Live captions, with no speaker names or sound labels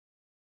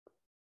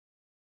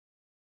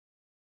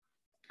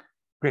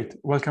Great.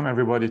 Welcome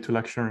everybody to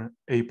lecture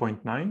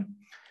A.9.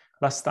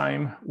 Last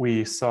time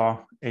we saw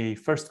a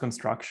first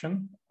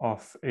construction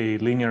of a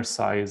linear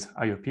size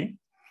IOP.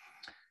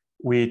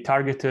 We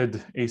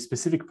targeted a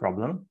specific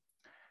problem,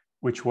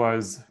 which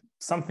was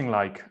something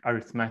like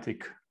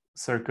arithmetic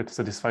circuit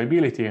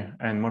satisfiability,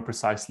 and more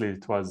precisely,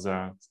 it was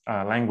a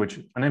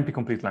language, an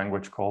NP-complete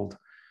language called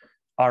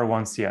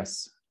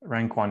R1CS,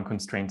 rank 1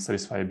 constraint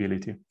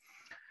satisfiability.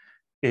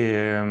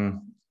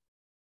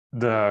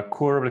 The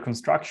core of the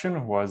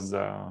construction was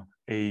a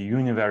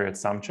univariate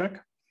sum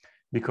check,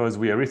 because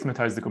we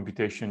arithmetized the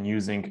computation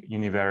using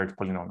univariate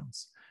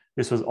polynomials.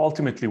 This was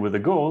ultimately with the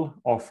goal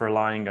of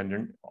relying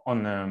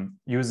on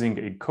using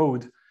a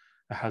code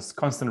that has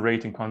constant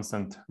rate and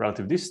constant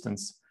relative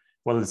distance,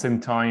 while at the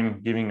same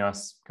time giving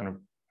us kind of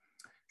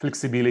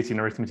flexibility in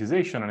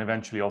arithmetization and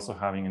eventually also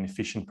having an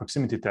efficient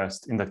proximity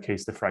test, in that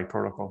case, the Frye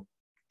protocol.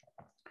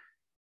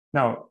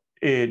 Now,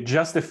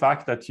 just the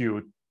fact that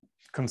you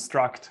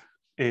construct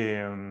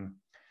an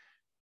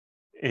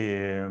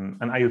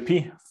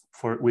IOP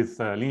with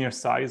linear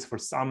size for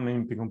some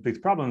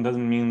NP-complete problem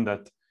doesn't mean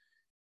that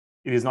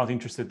it is not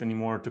interested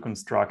anymore to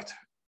construct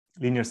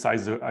linear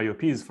size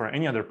IOPs for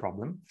any other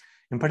problem.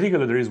 In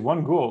particular, there is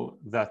one goal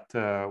that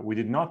we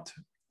did not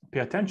pay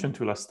attention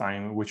to last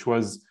time, which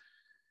was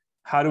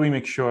how do we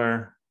make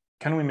sure,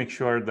 can we make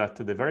sure that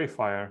the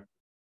verifier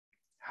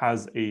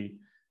has a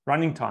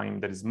running time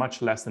that is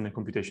much less than the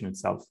computation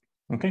itself?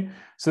 Okay,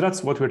 so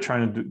that's what we're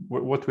trying to do.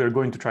 What we're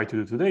going to try to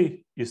do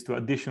today is to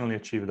additionally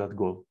achieve that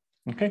goal.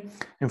 Okay,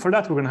 and for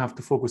that, we're going to have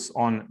to focus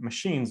on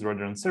machines rather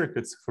than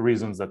circuits for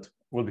reasons that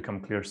will become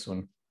clear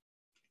soon.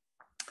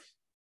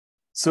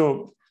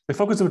 So the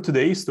focus of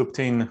today is to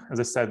obtain, as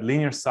I said,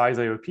 linear size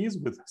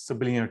IOPs with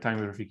sublinear time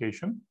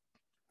verification.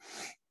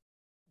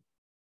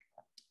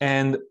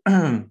 And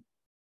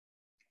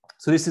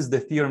so this is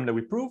the theorem that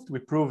we proved. We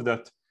proved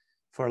that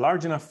for a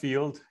large enough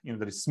field,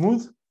 that is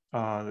smooth,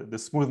 the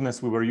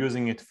smoothness, we were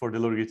using it for the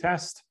low-degree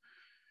test.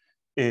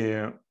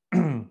 The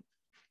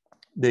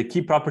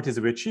key properties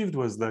that we achieved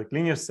was like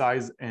linear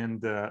size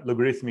and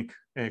logarithmic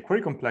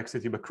query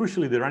complexity, but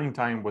crucially, the running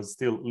time was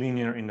still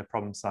linear in the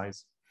problem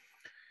size.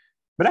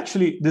 But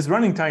actually, this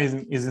running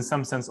time is in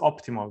some sense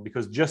optimal,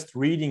 because just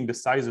reading the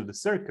size of the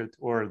circuit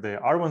or the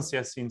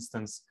R1CS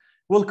instance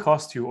will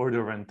cost you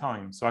order of n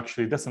time. So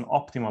actually, that's an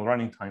optimal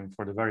running time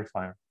for the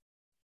verifier.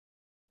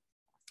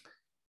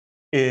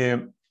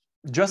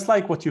 Just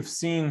like what you've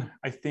seen,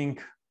 I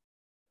think,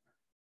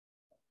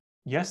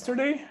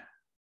 yesterday?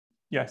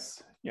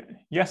 Yes,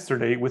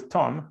 yesterday with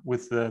Tom,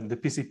 with the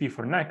PCP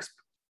for NEXP.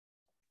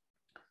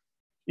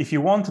 If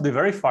you want the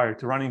verifier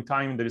to run in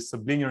time that is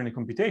sublinear in the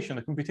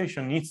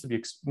computation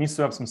needs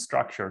to have some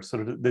structure. So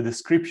the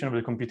description of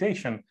the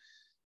computation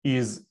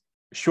is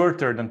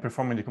shorter than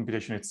performing the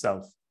computation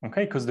itself,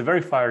 okay? Because the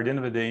verifier, at the end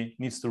of the day,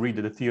 needs to read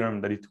the theorem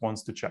that it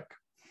wants to check.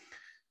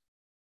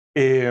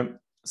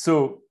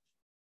 So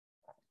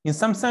in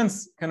some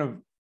sense, kind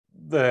of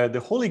the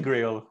holy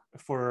grail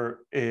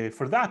for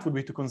that would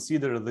be to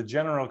consider the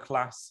general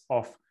class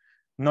of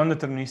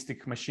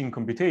non-deterministic machine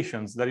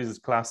computations, that is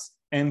class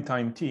n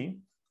time t,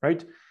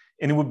 right?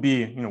 And it would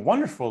be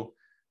wonderful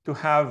to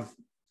have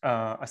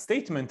a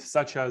statement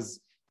such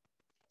as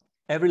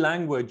every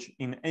language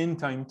in n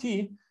time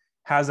t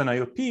has an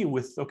IOP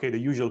with, okay, the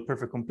usual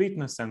perfect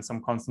completeness and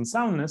some constant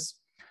soundness,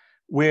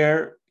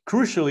 where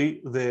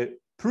crucially the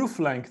proof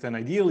length and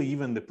ideally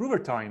even the prover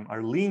time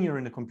are linear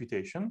in the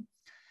computation,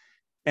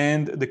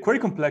 and the query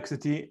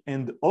complexity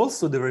and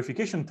also the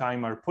verification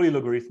time are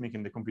polylogarithmic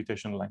in the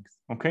computation length,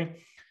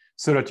 okay?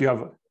 So that you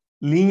have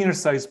linear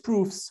size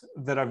proofs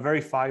that are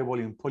verifiable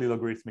in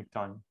polylogarithmic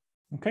time,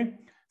 okay?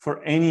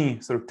 For any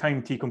sort of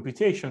time t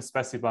computation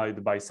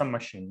specified by some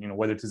machine,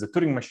 whether it is a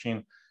Turing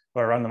machine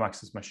or a random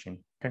access machine,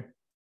 okay?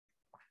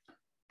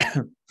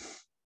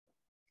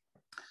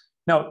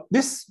 Now,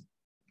 this,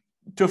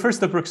 to a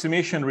first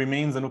approximation,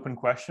 remains an open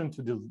question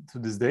to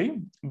this day,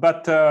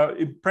 but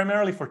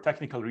primarily for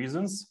technical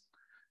reasons,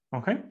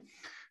 okay?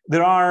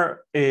 There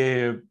are,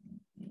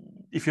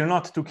 if you're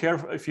not too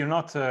careful, if you're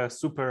not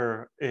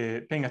super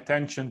paying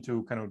attention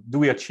to kind of, do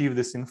we achieve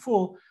this in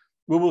full,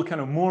 we will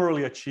kind of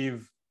morally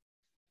achieve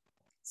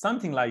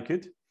something like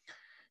it.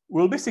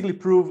 We'll basically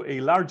prove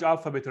a large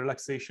alphabet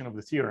relaxation of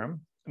the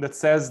theorem that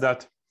says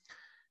that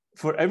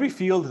for every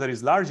field that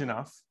is large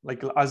enough,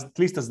 like at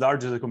least as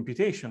large as a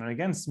computation, and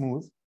again,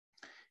 smooth,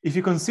 if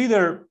you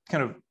consider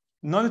kind of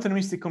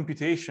non-deterministic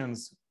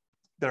computations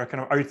that are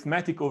kind of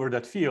arithmetic over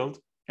that field,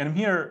 and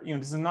here,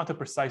 this is not a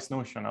precise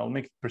notion, I'll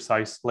make it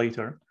precise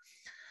later,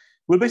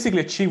 we'll basically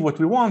achieve what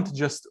we want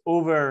just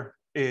over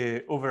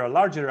a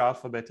larger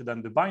alphabet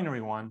than the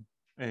binary one,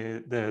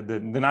 the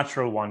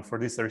natural one for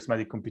these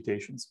arithmetic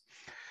computations.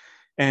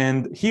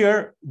 And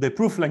here, the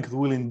proof length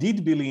will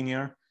indeed be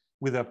linear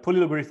with a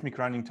polylogarithmic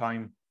running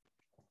time.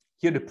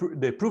 Here,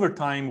 the prover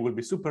time will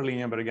be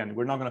superlinear, but again,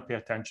 we're not going to pay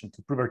attention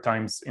to prover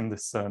times in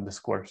this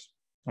course,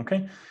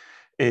 okay?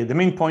 The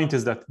main point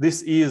is that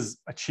this is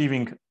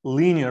achieving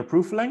linear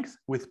proof length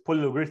with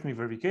polylogarithmic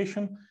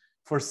verification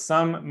for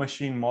some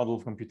machine model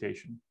of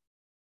computation,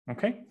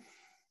 okay?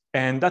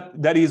 And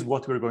that is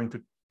what we're going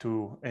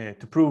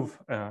to prove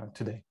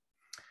today.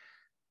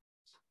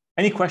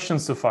 Any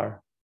questions so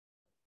far?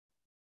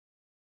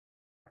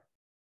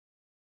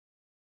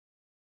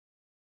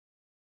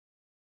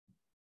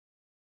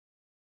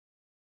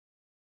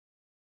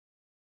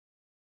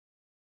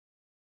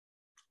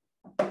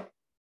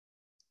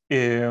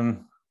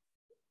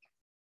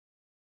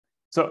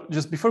 So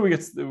just before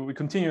we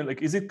continue,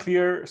 like, is it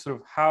clear sort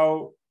of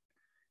how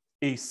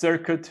a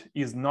circuit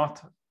is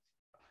not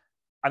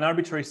an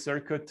arbitrary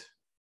circuit,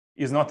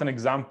 is not an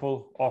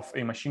example of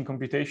a machine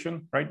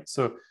computation, right?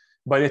 So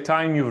by the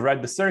time you've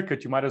read the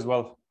circuit, you might as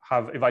well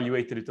have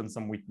evaluated it on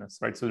some witness,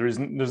 right? So there's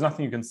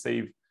nothing you can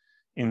save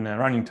in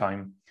running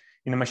time.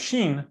 In a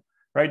machine,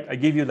 right, I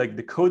gave you like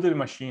the code of the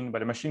machine, but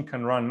the machine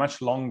can run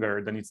much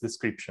longer than its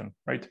description,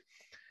 right?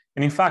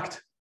 And in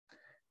fact,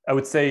 I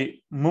would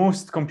say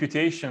most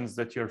computations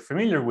that you're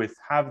familiar with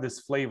have this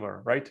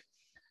flavor, right?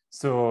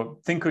 So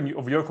think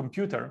of your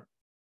computer.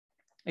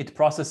 It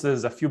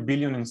processes a few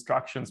billion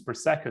instructions per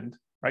second,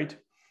 right?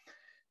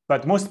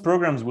 But most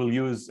programs will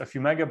use a few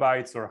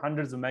megabytes or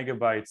hundreds of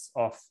megabytes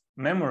of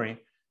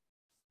memory.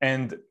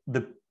 And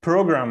the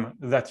program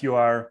that you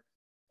are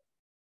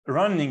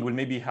running will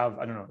maybe have,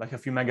 I don't know, like a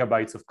few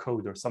megabytes of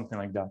code or something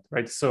like that,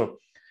 right? So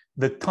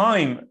the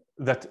time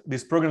that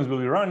these programs will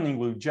be running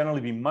will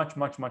generally be much,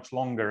 much, much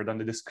longer than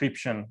the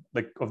description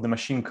like of the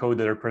machine code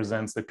that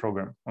represents the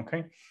program,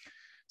 okay?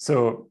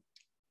 So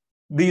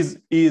these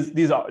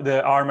are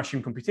the R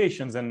machine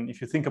computations. And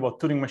if you think about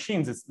Turing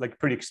machines, it's like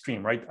pretty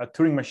extreme, right? A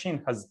Turing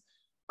machine has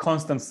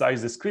constant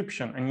size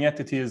description, and yet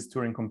it is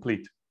Turing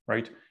complete,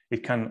 right?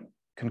 It can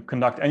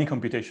conduct any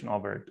computation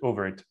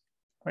over it,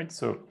 right?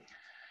 So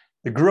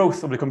the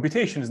growth of the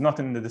computation is not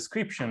in the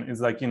description, it's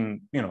like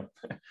in, you know,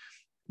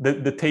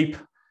 the tape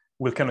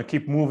will kind of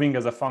keep moving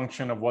as a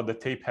function of what the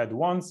tape head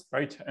wants,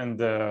 right? And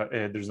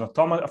there's a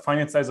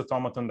finite size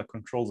automaton that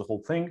controls the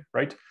whole thing,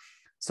 right?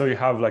 So you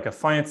have like a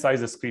finite size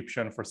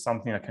description for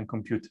something that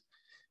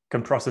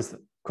can process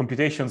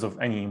computations of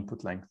any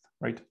input length,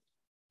 right?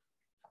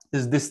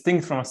 This is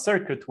distinct from a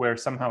circuit where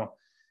somehow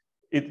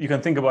you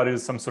can think about it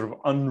as some sort of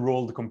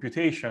unrolled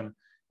computation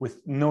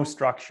with no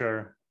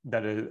structure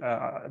that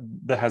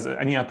has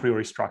any a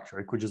priori structure.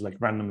 It could just like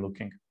random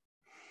looking.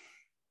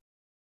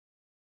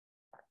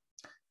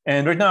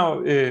 And right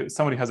now,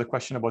 somebody has a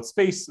question about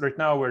space. Right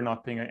now, we're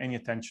not paying any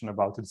attention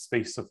about the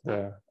space of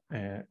the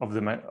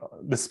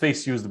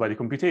space used by the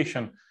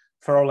computation.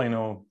 For all I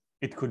know,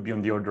 it could be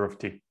on the order of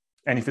t.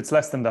 And if it's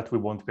less than that, we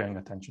won't pay any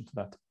attention to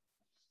that.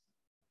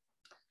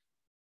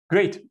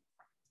 Great.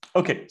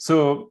 Okay,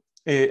 so,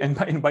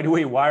 and by the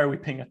way, why are we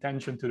paying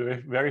attention to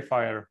the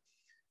verifier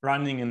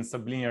running in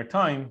sublinear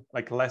time,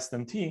 like less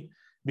than t?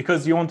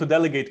 Because you want to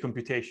delegate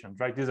computations,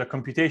 right? These are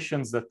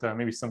computations that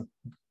maybe some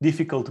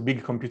difficult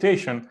big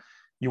computation,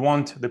 you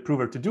want the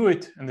prover to do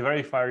it, and the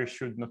verifier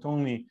should not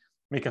only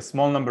make a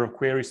small number of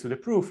queries to the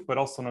proof, but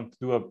also not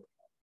do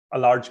a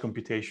large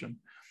computation.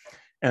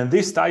 And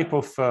this type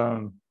of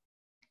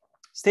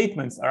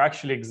statements are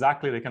actually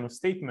exactly the kind of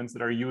statements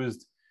that are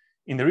used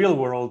in the real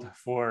world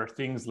for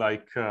things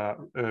like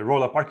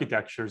roll-up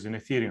architectures in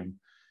Ethereum,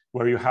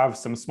 where you have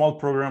some small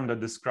program that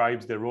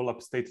describes the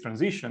roll-up state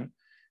transition.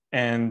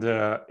 And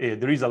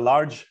there is a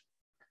large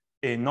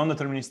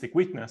non-deterministic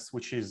witness,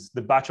 which is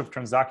the batch of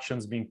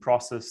transactions being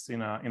processed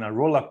in a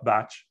roll-up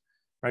batch,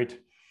 right?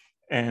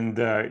 And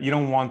you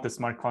don't want the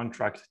smart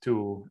contract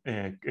to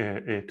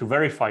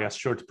verify a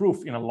short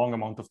proof in a long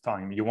amount of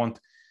time. You want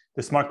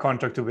the smart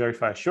contract to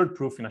verify a short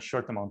proof in a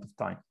short amount of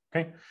time,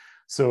 okay?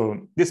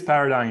 So this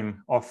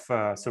paradigm of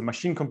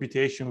machine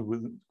computations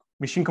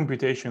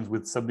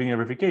with sublinear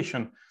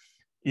verification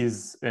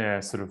is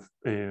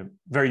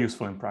very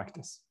useful in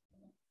practice.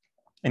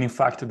 And in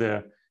fact,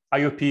 the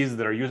IOPs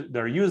that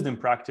are used in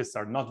practice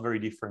are not very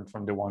different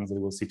from the ones that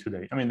we'll see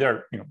today. I mean,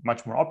 they're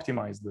much more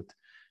optimized, but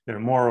they're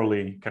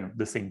morally kind of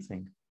the same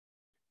thing.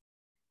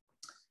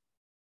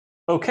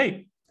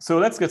 Okay, so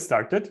let's get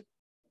started.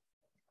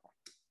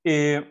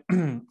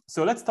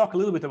 So let's talk a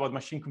little bit about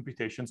machine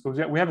computations, because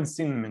we haven't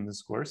seen them in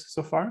this course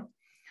so far.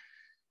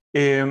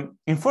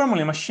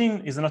 Informally, a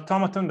machine is an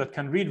automaton that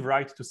can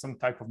read-write to some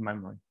type of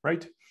memory,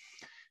 right?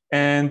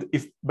 And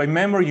if by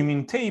memory you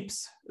mean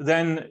tapes,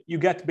 then you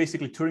get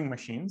basically Turing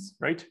machines,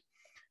 right?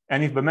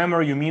 And if by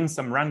memory you mean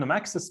some random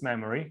access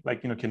memory,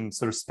 like can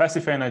sort of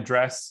specify an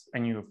address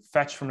and you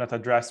fetch from that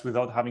address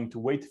without having to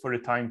wait for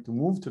the time to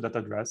move to that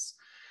address,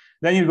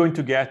 then you're going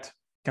to get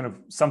kind of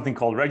something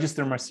called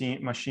register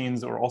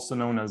machines, or also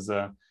known as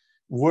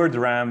word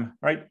RAM,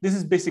 right? This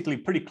is basically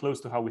pretty close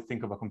to how we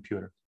think of a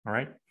computer, all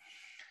right?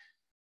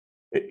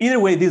 Either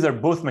way, these are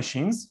both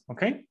machines,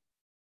 okay?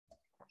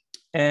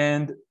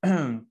 And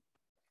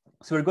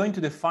so we're going to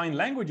define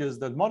languages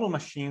that model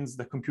machines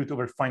that compute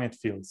over finite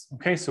fields,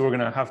 okay? So we're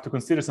gonna have to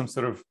consider some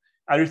sort of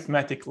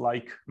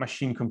arithmetic-like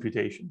machine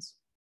computations.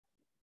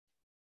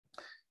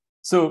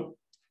 So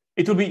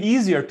it will be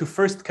easier to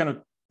first kind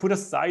of put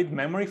aside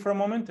memory for a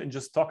moment and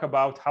just talk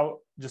about how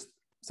just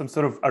some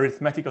sort of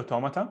arithmetic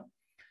automata.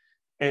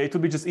 it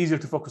will be just easier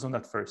to focus on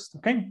that first,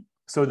 okay?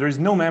 So there is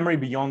no memory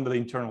beyond the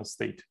internal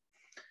state.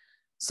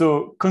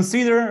 So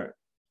consider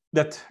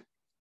that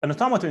an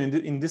automaton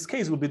in this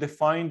case will be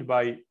defined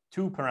by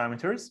two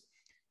parameters,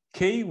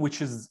 K,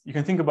 which is, you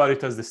can think about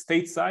it as the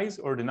state size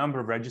or the number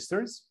of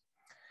registers,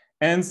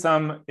 and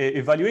some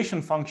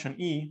evaluation function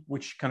E,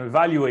 which kind of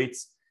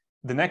evaluates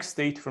the next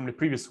state from the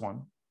previous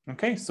one,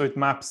 okay? So it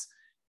maps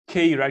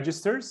K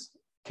registers,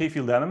 K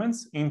field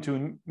elements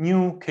into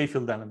new K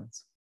field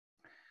elements.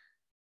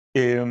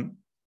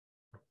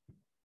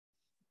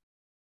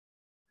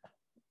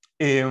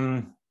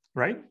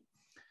 Right?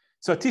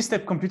 So a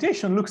T-step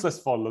computation looks as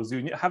follows.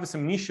 You have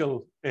some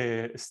initial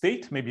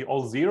state, maybe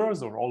all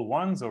zeros or all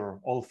ones or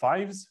all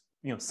fives,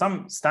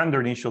 some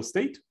standard initial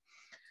state.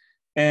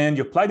 And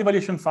you apply the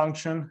evaluation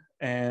function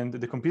and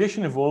the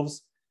computation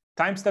evolves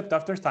time step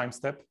after time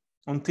step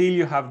until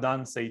you have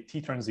done, say, T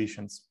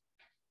transitions,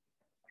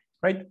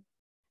 right?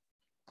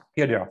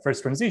 Here they are,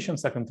 first transition,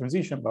 second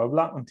transition, blah,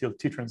 blah, blah, until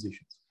T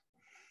transitions.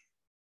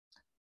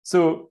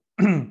 So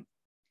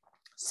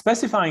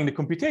specifying the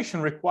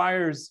computation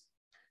requires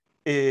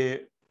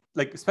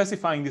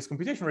specifying this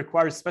computation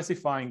requires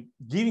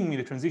giving me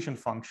the transition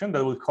function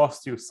that will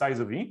cost you size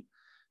of E,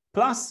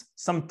 plus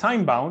some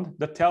time bound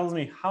that tells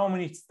me how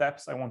many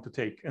steps I want to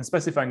take. And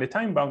specifying the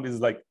time bound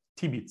is like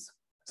T bits.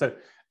 So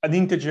an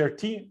integer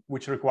T,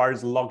 which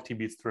requires log T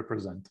bits to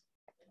represent,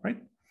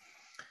 right?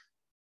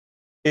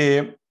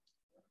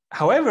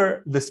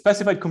 However, the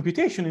specified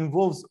computation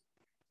involves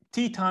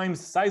T times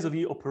size of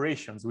E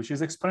operations, which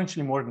is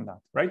exponentially more than that,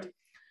 right?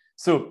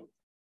 So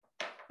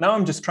now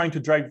I'm just trying to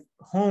drive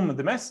home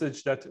the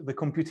message that the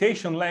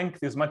computation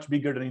length is much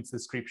bigger than its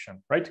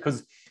description, right?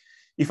 Because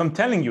if I'm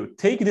telling you,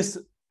 take this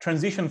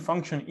transition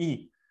function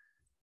E,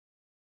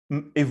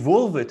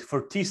 evolve it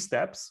for T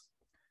steps,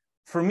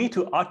 for me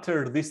to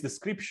utter this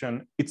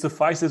description, it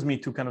suffices me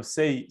to kind of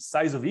say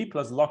size of E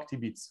plus log T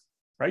bits,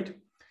 right?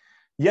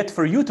 Yet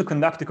for you to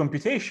conduct the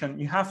computation,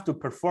 you have to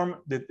perform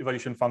the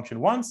evaluation function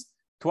once,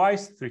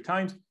 twice, 3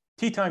 times,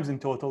 T times in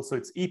total, so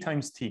it's E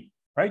times T,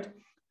 right?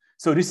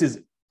 So this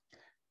is,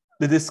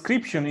 the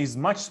description is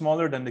much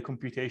smaller than the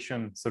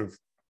computation sort of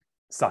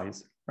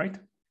size, right?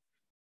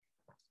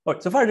 All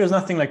right, so far there's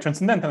nothing like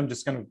transcendental, I'm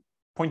just kind of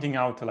pointing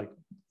out like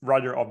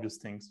rather obvious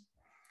things.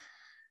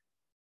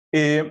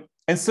 And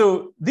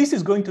so this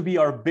is going to be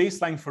our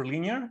baseline for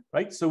linear,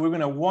 right? So we're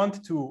gonna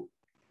want to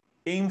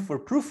aim for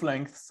proof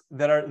lengths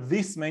that are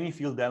this many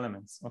field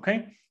elements,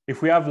 okay?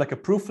 If we have like a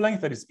proof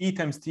length that is E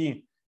times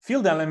T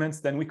field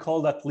elements, then we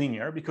call that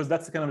linear because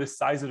that's kind of the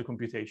size of the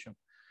computation.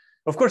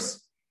 Of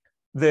course,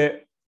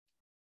 the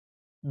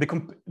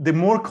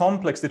more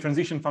complex the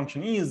transition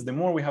function is, the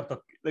more we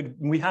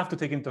have to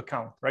take into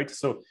account, right?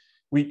 So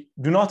we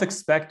do not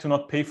expect to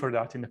not pay for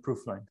that in the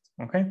proof length,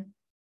 okay?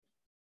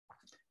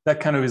 That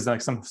kind of is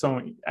like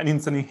and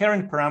it's an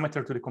inherent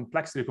parameter to the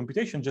complexity of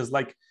computation, just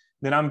like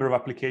the number of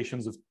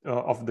applications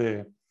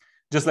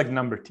just like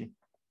number T.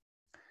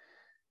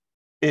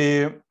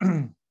 And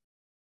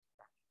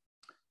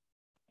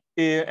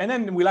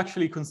then we'll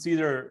actually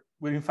consider,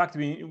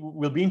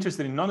 we'll be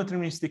interested in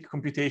non-deterministic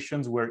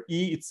computations where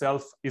E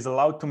itself is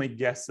allowed to make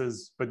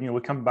guesses, but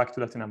we'll come back to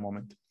that in a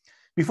moment.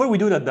 Before we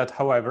do that,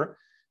 however,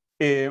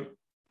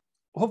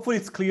 hopefully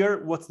it's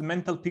clear what's the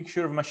mental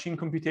picture of machine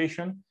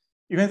computation.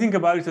 You can think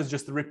about it as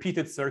just a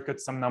repeated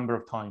circuit some number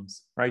of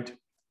times, right?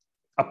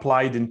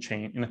 Applied in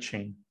a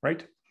chain,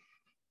 right?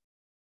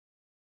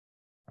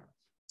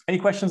 Any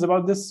questions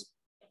about this?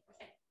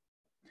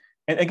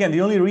 And again,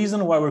 the only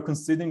reason why we're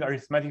considering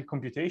arithmetic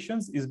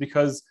computations is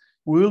because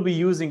we will be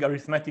using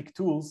arithmetic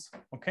tools,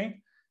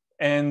 okay?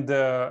 And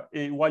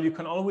while you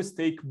can always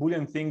take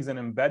Boolean things and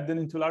embed them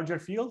into larger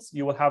fields,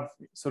 you will have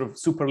sort of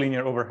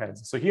superlinear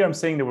overheads. So here I'm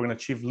saying that we're going to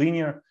achieve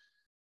linear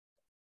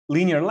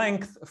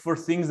length for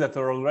things that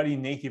are already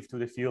native to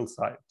the field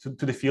side,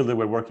 to the field that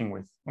we're working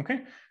with,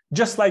 okay?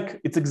 Just like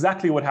it's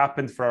exactly what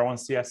happened for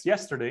R1CS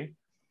yesterday,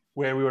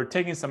 where we were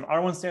taking some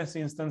R1CS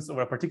instance of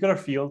a particular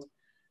field,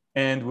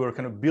 and we were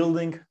kind of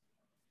building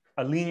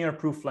a linear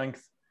proof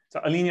length,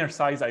 so a linear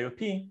size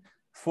IOP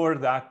for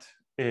that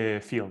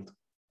field,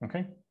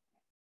 okay?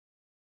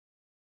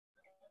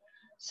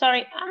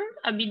 Sorry,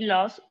 I'm a bit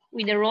lost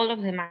with the role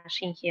of the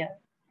machine here.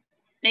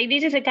 Like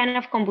this is a kind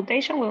of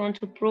computation we want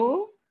to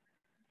prove.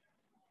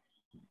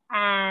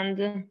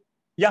 And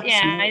yeah,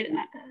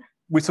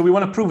 so we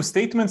want to prove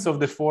statements of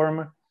the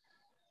form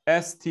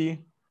ST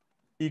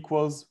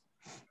equals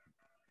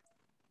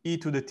E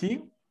to the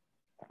T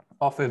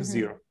of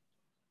F0,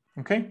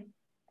 okay?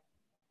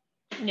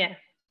 Yeah.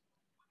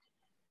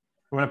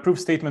 We want to prove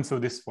statements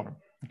of this form,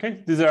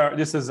 okay?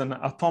 This is an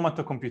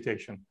automata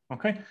computation,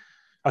 okay?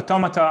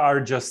 Automata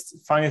are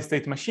just finite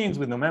state machines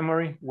with no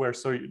memory, where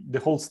so the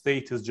whole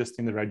state is just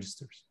in the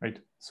registers, right?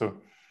 So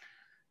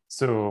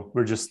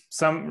we're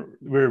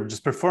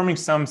just performing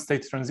some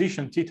state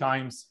transition T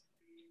times,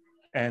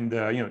 and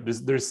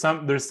there's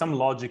some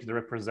logic that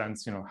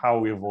represents how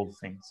we evolve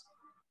things.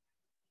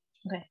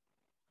 Okay.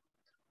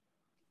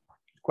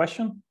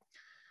 Question?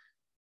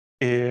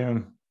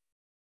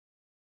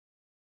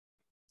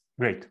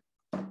 Great.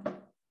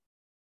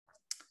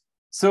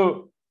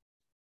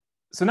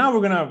 So now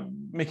we're gonna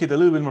make it a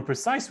little bit more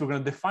precise. We're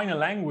gonna define a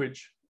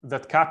language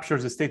that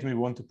captures the statement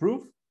we want to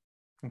prove,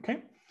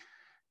 okay?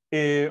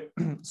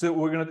 So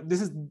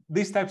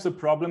these types of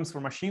problems for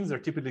machines are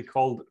typically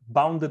called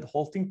bounded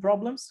halting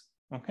problems,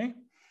 okay?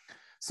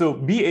 So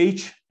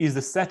BH is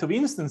the set of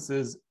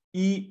instances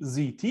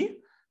EZT,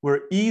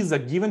 where E is a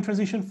given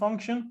transition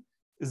function,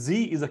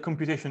 Z is a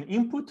computation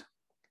input,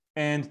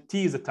 and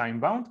T is a time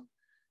bound,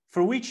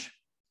 for which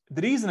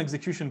there is an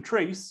execution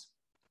trace,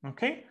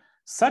 okay,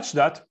 such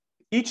that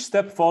each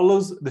step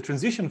follows the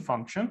transition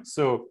function.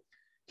 So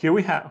here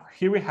we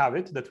have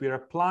it, that we are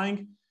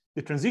applying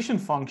the transition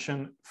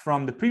function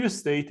from the previous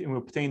state and we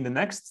obtain the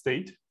next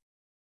state,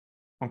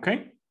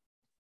 okay?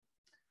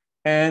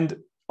 And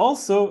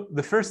also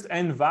the first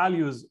n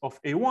values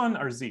of A1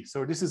 are Z.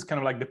 So this is kind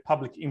of like the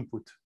public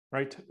input,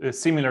 right?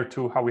 Similar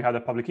to how we had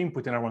a public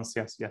input in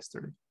R1CS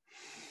yesterday.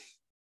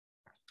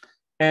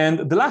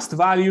 And the last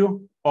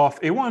value of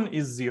A1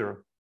 is 0,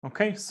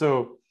 okay?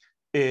 So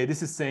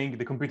this is saying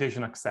the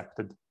computation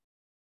accepted,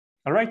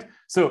 all right?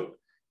 So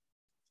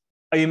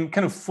I am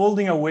kind of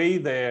folding away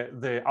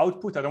the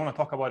output. I don't want to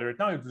talk about it right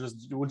now. It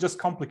will just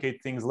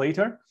complicate things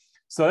later.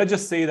 So let's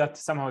just say that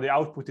somehow the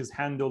output is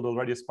handled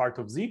already as part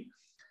of Z.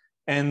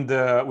 And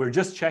we're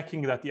just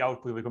checking that the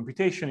output of the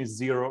computation is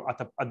 0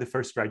 at the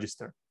first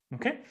register,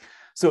 okay?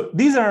 So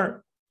these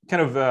are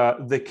kind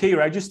of the K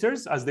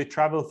registers as they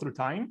travel through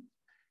time.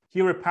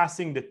 Here we're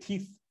passing the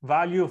Tth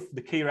value of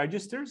the K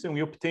registers, and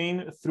we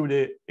obtain through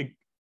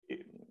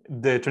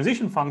the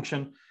transition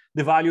function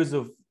the values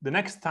of the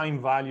next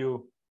time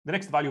value, the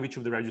next value of each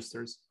of the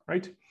registers,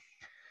 right?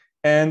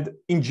 And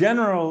in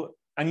general,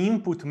 an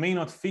input may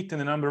not fit in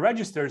the number of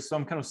registers, so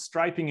I'm kind of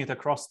striping it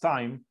across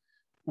time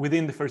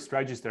within the first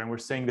register. And we're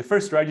saying the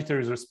first register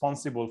is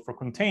responsible for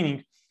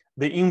containing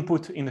the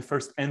input in the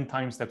first n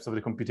time steps of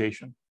the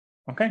computation,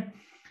 okay?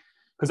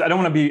 Because I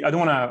don't want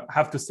to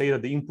have to say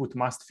that the input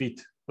must fit,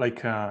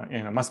 like,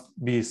 must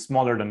be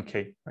smaller than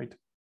K, right?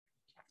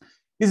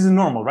 This is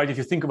normal, right? If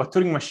you think of a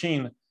Turing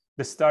machine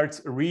that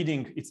starts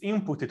reading its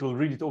input, it will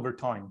read it over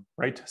time,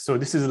 right? So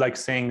this is like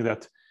saying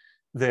that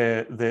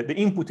the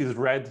input is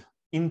read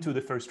into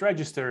the first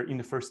register in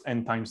the first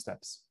n time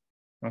steps,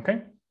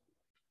 okay?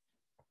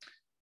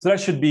 So that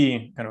should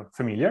be kind of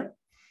familiar.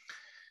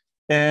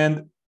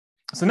 And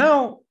so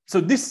now, so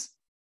this,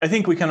 I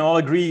think we can all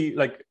agree,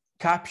 like,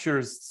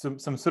 captures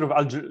some sort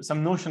of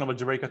some notion of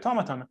algebraic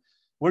automaton.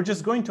 We're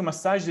just going to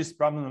massage this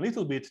problem a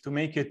little bit to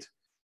make it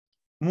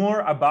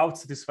more about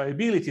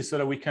satisfiability so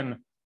that we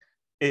can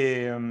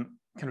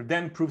kind of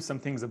then prove some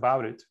things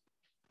about it.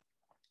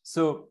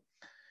 So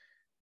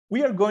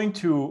we are going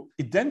to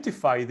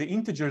identify the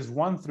integers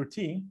 1 through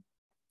T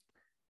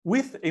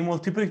with a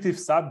multiplicative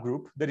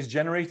subgroup that is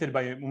generated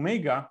by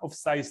omega of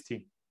size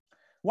T.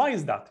 Why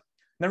is that?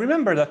 Now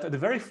remember that the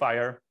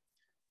verifier,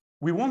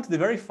 we want the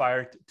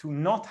verifier to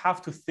not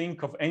have to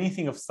think of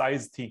anything of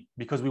size T,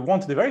 because we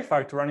want the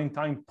verifier to run in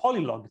time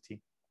polylog T,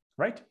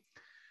 right?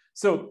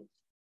 So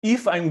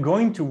if I'm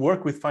going to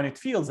work with finite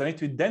fields, I need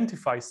to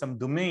identify some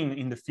domain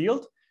in the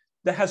field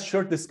that has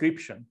short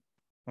description,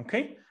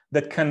 okay?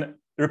 That can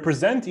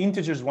represent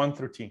integers 1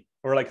 through T,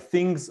 or like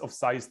things of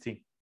size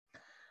T.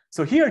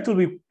 So here it will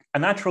be a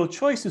natural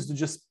choice is to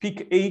just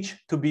pick H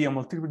to be a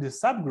multiplicative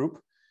subgroup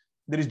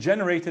that is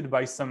generated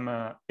by some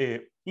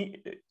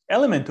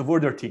element of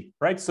order T,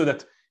 right? So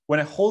that when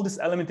I hold this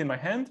element in my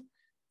hand,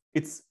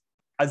 it's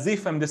as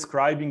if I'm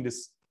describing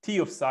this T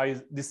of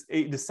size, this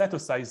set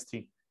of size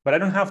T, but I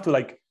don't have to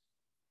like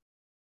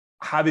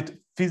have it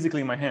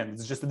physically in my hand.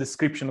 It's just a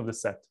description of the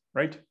set,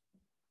 right?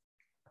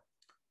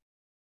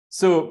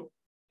 So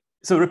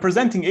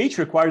representing H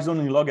requires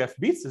only log F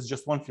bits. It's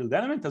just one field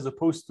element as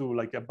opposed to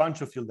like a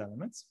bunch of field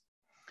elements.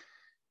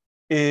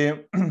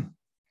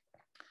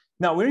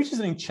 Now we're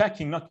interested in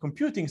checking, not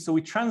computing. So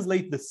we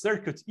translate the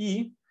circuit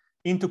E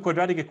into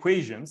quadratic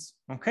equations,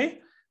 okay?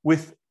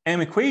 With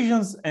M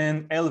equations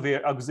and L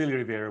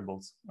auxiliary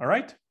variables, all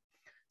right?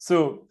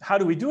 So how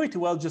do we do it?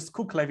 Well, just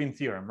Cook-Levin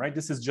theorem, right?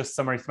 This is just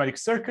some arithmetic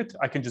circuit.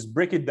 I can just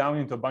break it down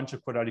into a bunch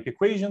of quadratic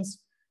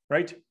equations,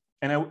 right?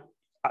 And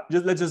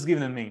let's just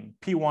give it a name,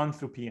 P1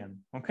 through Pn,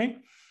 okay?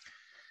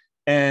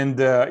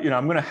 And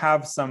I'm going to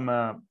have some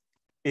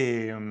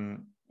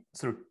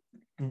sort of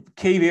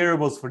K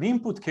variables for the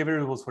input, K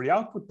variables for the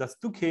output. That's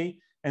 2K,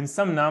 and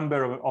some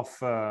number of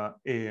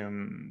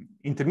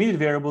intermediate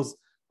variables.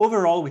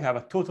 Overall, we have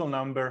a total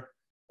number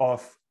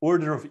of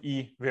order of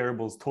E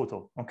variables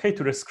total, okay,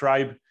 to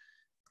describe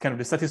kind of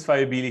the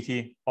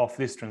satisfiability of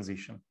this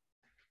transition.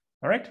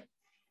 All right.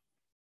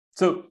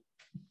 So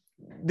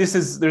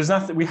there's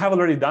nothing, we have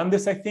already done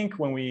this, I think,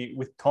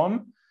 with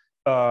Tom,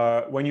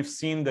 when you've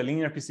seen the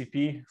linear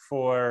PCP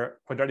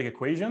for quadratic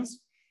equations.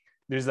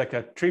 There's like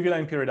a trivial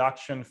NP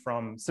reduction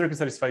from circuit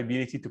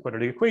satisfiability to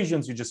quadratic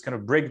equations. You just kind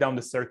of break down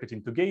the circuit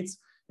into gates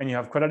and you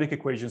have quadratic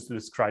equations to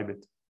describe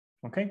it,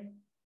 okay?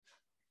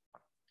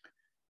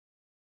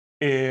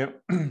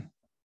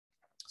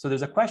 So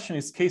there's a question,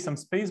 is K some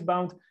space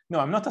bound? No,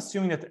 I'm not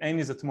assuming that N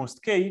is at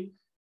most K.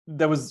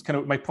 that was kind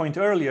of my point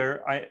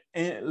earlier.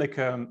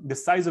 The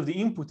size of the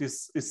input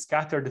is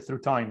scattered through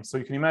time. So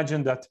you can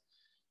imagine that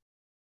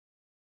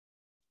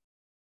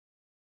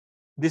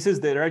this is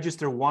the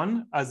register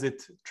 1 as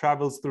it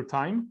travels through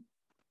time.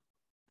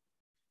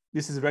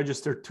 This is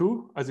register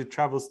 2 as it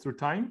travels through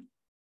time,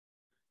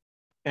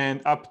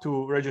 and up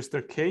to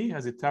register K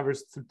as it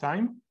travels through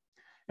time.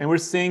 And we're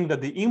saying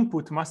that the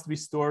input must be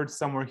stored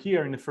somewhere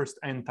here in the first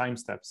n time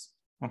steps.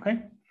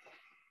 Okay.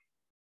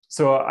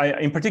 So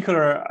in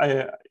particular,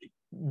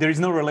 there is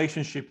no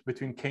relationship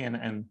between K and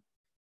N.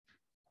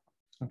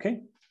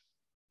 Okay.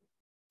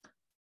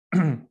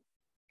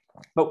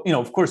 But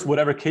of course,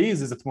 whatever K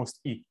is at most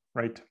E,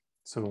 right?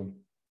 So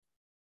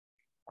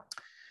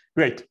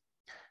great.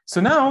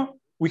 So now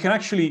we can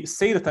actually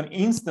say that an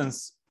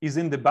instance is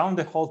in the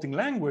bounded halting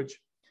language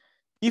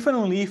if and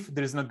only if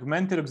there is an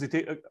augmented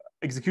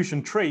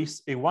execution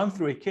trace, A1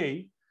 through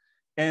AK,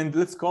 and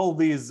let's call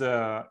these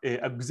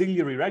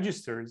auxiliary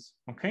registers,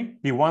 okay,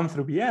 B1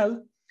 through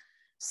BL,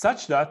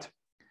 such that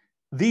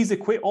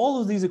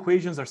all of these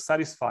equations are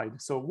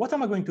satisfied. So what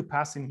am I going to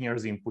pass in here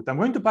as input? I'm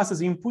going to pass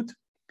as input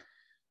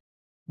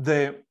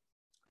the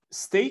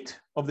state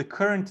of the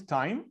current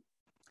time,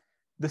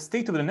 the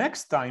state of the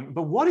next time.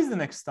 But what is the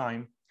next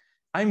time?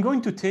 I'm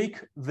going to take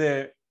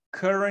the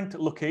current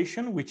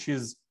location, which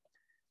is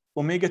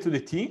omega to the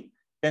t,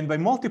 and by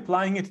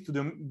multiplying it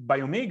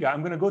by omega,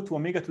 I'm going to go to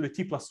omega to the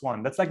t plus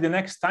 1. That's like the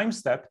next time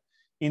step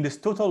in this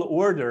total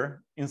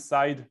order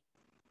inside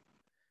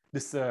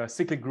this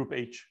cyclic group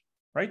H,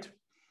 right?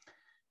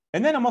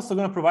 And then I'm also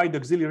going to provide the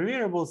auxiliary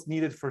variables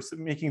needed for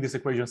making this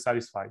equation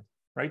satisfied,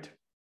 right?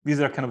 These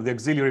are kind of the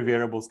auxiliary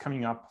variables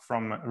coming up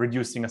from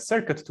reducing a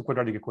circuit to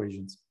quadratic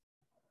equations.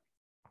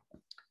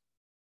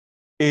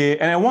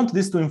 And I want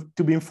this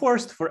to be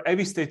enforced for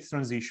every state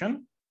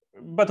transition.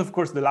 But of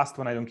course, the last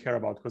one I don't care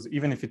about, because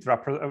even if it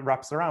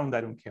wraps around,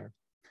 I don't care.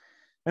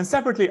 And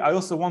separately, I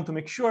also want to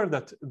make sure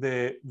that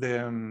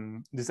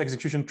this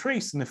execution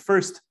trace in the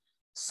first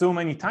so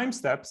many time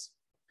steps,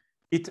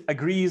 it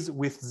agrees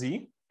with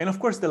Z. And of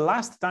course, the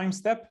last time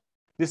step,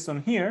 this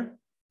one here,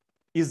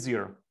 is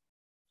 0.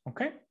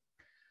 Okay?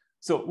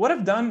 So what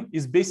I've done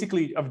is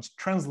basically I've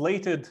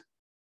translated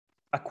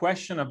a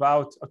question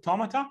about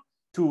automata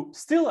to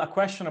still a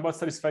question about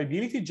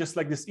satisfiability, just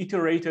like this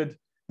iterated,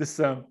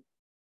 this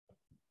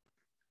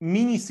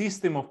mini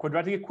system of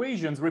quadratic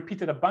equations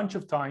repeated a bunch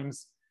of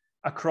times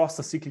across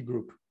a cyclic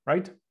group,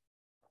 right?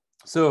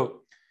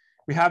 So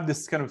we have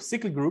this kind of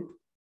cyclic group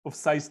of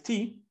size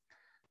t.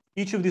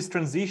 Each of these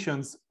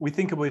transitions, we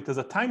think about it as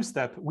a time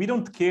step. We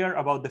don't care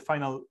about the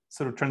final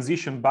sort of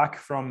transition back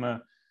from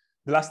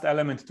the last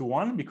element to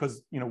 1,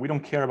 because we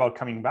don't care about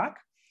coming back.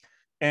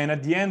 And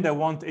at the end, I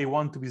want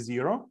A1 to be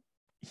 0.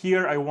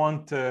 Here, I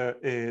want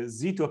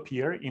Z to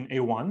appear in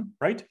A1,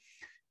 right?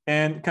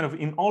 And kind of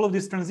in all of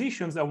these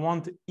transitions, I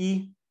want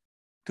E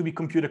to be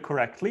computed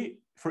correctly.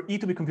 For E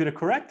to be computed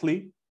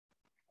correctly,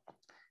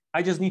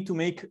 I just need to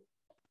make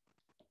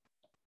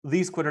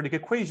these quadratic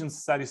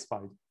equations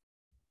satisfied,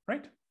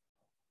 right?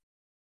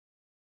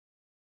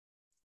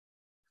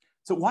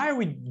 So why are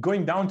we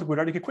going down to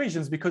quadratic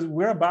equations? Because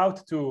we're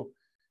about to,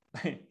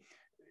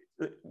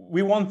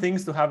 we want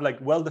things to have like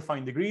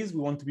well-defined degrees. We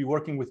want to be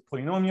working with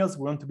polynomials.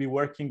 We want to be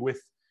working with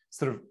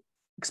sort of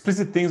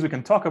explicit things we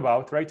can talk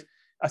about, right?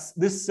 As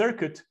this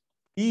circuit,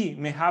 E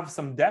may have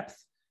some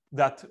depth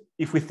that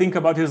if we think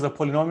about it as a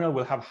polynomial,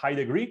 will have high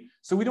degree.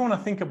 So we don't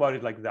want to think about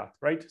it like that,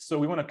 right? So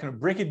we want to kind of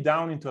break it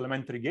down into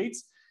elementary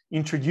gates,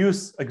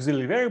 introduce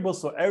auxiliary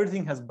variables, so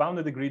everything has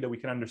bounded degree that we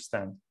can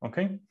understand,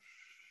 okay?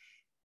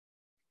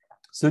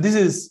 So this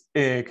is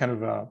a kind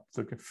of a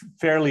sort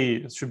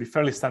of should be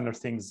fairly standard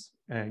things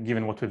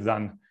given what we've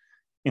done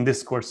in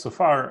this course so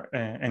far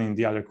and in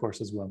the other course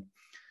as well.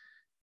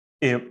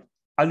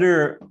 Are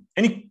there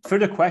any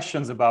further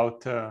questions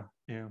about, oh,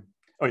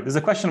 wait, there's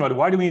a question about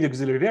why do we need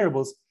auxiliary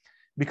variables?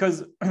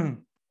 Because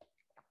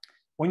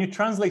when you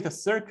translate a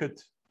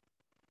circuit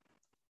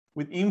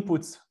with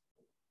inputs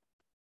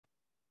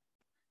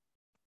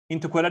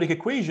into quadratic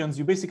equations,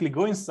 you basically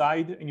go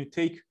inside and you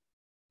take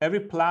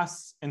every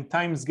plus and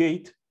times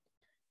gate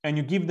and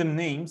you give them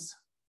names.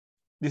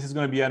 This is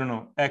going to be, I don't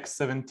know,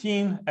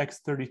 x17,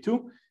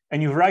 x32,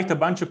 and you write a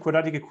bunch of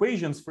quadratic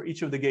equations for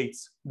each of the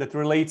gates that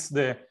relates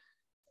the,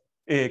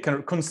 kind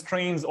of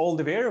constrains all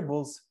the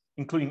variables,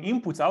 including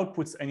inputs,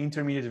 outputs, and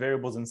intermediate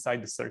variables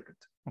inside the circuit,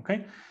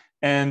 okay?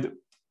 And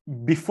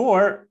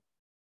before,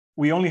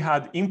 we only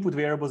had input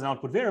variables and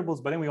output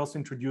variables, but then we also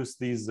introduced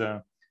these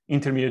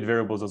intermediate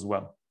variables as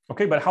well,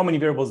 okay? But how many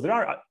variables there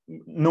are?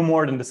 No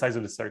more than the size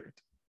of the circuit,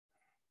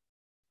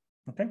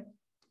 okay?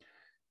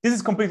 This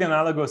is completely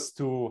analogous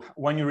to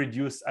when you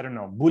reduce, I don't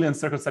know, Boolean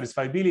circuit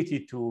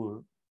satisfiability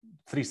to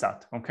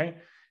 3-sat, okay?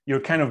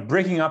 You're kind of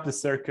breaking up the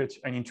circuit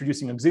and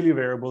introducing auxiliary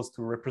variables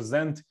to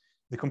represent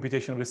the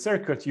computation of the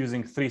circuit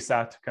using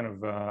 3-sat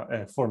kind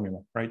of formula,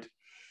 right?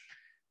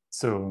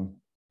 So,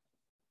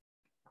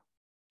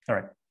 all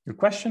right, your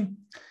question?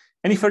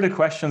 Any further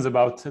questions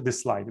about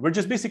this slide? We're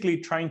just basically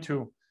trying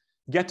to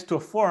get to a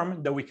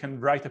form that we can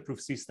write a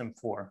proof system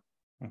for,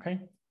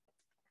 okay?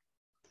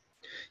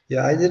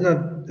 Yeah, I did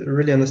not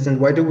really understand.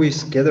 Why do we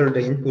scatter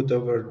the input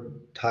over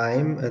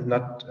time and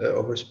not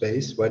over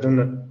space? Why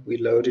don't we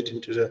load it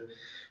into the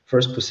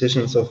first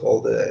positions of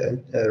all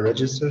the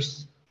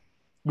registers?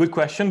 Good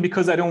question,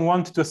 because I don't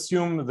want to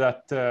assume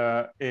that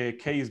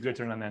k is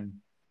greater than n.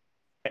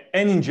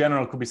 N in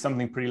general could be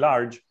something pretty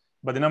large,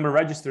 but the number of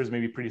registers may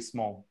be pretty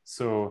small.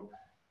 So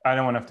I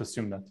don't want to have to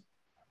assume that.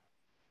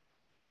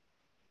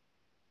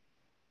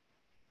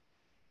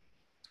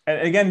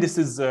 And again, this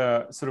is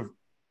sort of,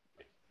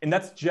 and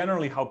that's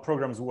generally how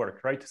programs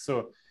work, right?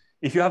 So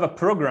if you have a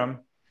program,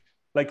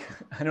 like,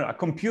 I don't know, a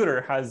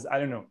computer has, I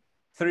don't know,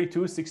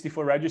 32,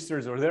 64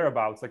 registers or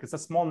thereabouts, like it's a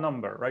small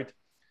number, right?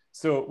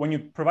 So when you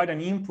provide an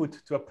input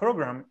to a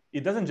program,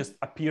 it doesn't just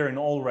appear in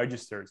all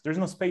registers. There's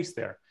no space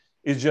there.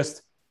 It's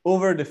just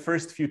over the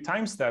first few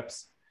time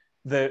steps,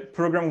 the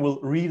program will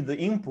read the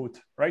input,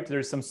 right?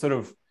 There's some sort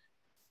of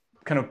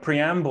kind of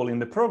preamble in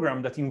the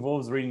program that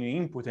involves reading the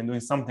input and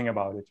doing something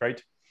about it,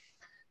 right?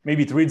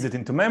 Maybe it reads it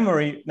into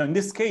memory. Now, in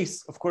this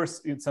case, of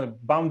course, it's a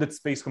bounded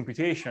space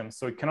computation,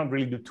 so it cannot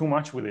really do too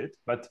much with it.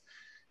 But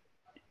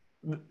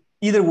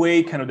either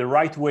way, kind of the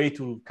right way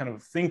to kind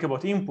of think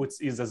about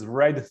inputs is as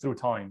read through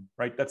time,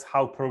 right? That's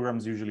how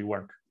programs usually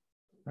work,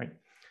 right?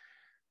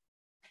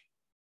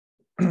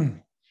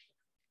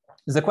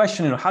 There's a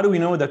question, how do we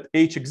know that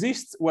H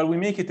exists? Well, we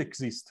make it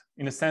exist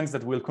in a sense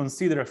that we'll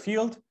consider a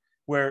field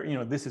where,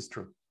 this is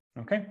true,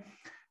 okay?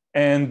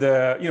 And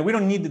we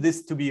don't need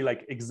this to be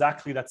like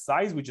exactly that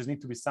size. We just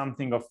need to be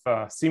something of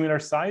similar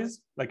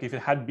size. Like if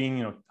it had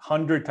been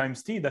 100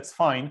 times t, that's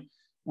fine.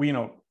 We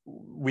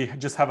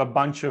just have a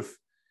bunch of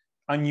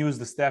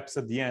unused steps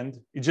at the end.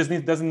 It just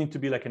doesn't need to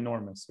be like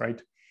enormous, right?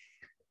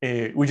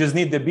 We just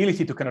need the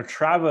ability to kind of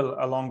travel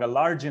along a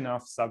large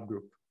enough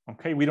subgroup.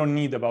 Okay, we don't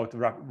need about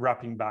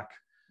wrapping back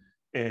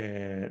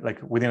like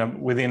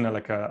within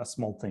a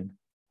small thing.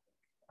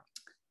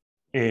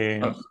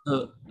 Yeah.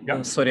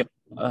 Sorry.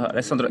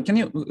 Alessandro,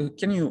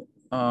 can you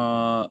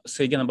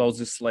say again about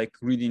this like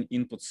reading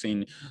input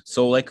thing?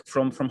 So like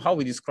from how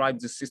we describe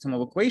this system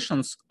of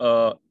equations,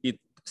 it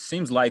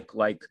seems like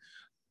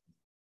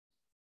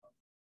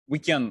we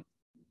can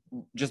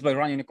just by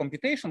running a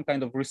computation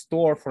kind of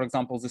restore, for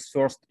example, this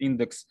first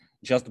index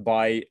just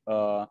by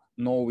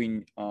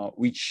knowing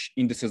which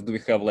indices do we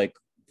have like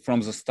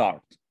from the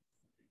start,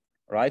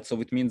 right?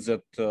 So it means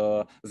that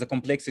the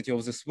complexity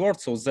of this word,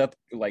 so that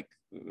like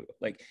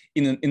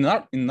in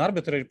an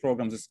arbitrary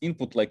program, this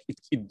input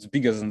it's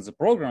bigger than the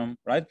program,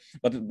 right?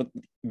 But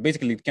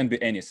basically it can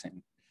be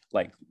anything,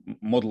 like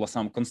modulo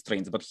some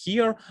constraints. But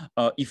here,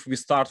 if we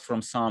start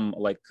from some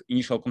like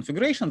initial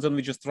configurations, then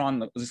we just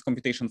run this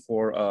computation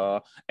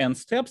for n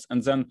steps,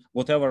 and then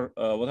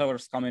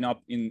whatever's coming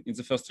up in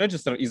the first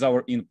register is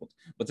our input.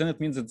 But then it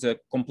means that the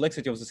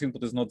complexity of this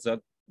input is not that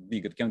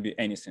big. It can be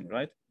anything,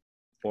 right?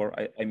 Or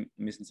I'm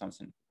missing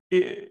something.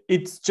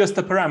 It's just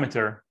a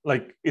parameter,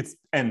 like it's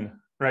n,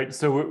 right?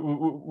 So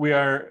we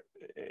are,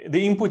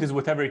 the input is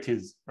whatever it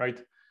is, right?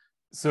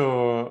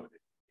 So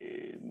maybe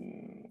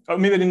I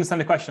didn't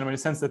understand the question, in the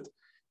sense that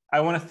I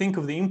want to think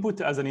of the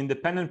input as an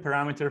independent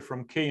parameter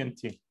from k and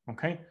t,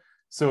 okay?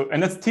 So,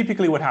 and that's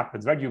typically what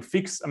happens, right? You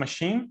fix a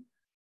machine,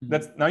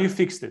 now you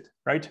fixed it,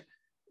 right?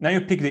 Now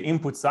you pick the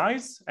input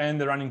size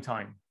and the running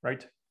time,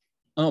 right?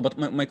 No, but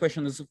my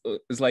question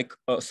is like,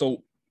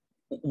 so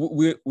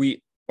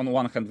we on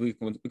one hand, we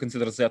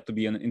consider Z to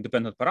be an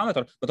independent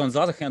parameter, but on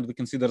the other hand, we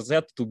consider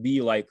Z to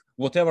be like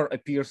whatever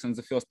appears in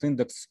the first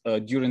index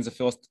during the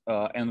first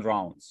n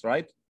rounds,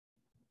 right?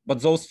 But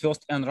those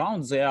first n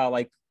rounds, they are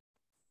like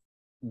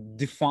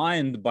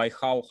defined by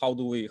how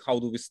do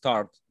we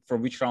start,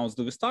 from which rounds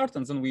do we start,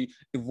 and then we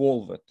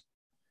evolve it.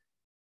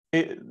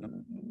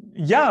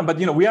 Yeah, but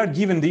we are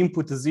given the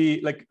input to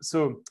Z, like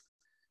so,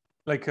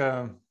 like.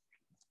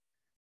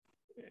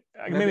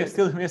 Maybe I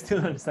still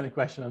don't understand the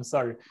question. I'm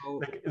sorry.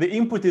 Like the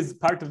input is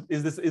part of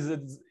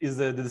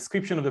the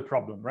description of the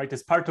problem, right?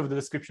 It's part of the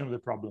description of the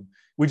problem.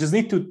 We just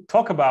need to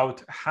talk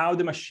about how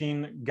the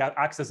machine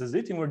accesses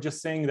it, and we're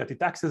just saying that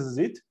it accesses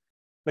it.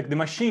 Like the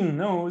machine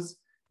knows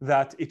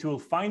that it will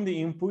find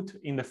the input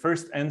in the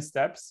first n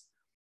steps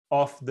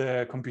of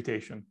the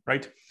computation,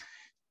 right?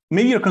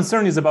 Maybe your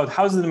concern is about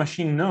how does the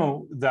machine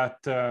know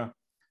that the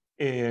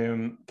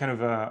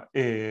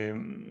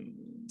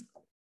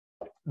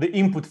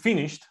input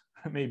finished,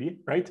 maybe,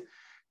 right?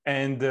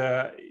 And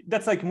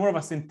that's like more of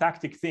a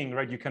syntactic thing,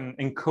 right? You can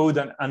encode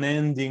an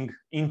ending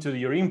into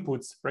your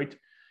inputs, right?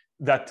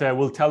 That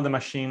will tell the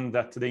machine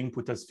that the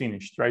input has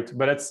finished, right?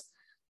 But that's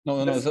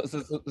no.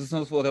 That's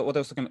not what I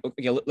was talking.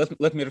 Okay,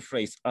 let me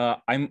rephrase.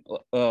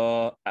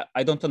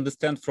 I don't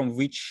understand from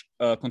which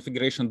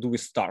configuration do we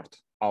start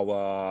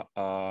our.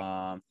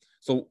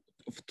 So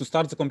to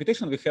start the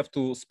computation, we have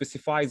to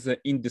specify the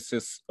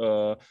indices.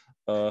 From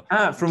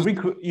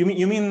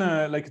you mean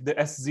like the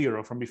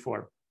S0 from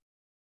before?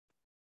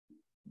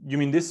 You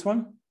mean this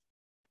one?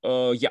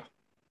 Yeah.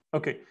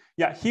 Okay.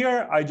 Yeah.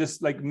 Here I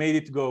just like made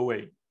it go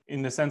away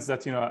in the sense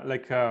that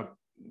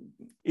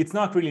it's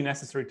not really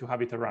necessary to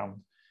have it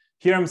around.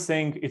 Here I'm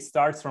saying it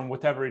starts from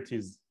whatever it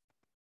is.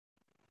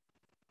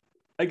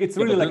 Like it's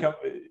really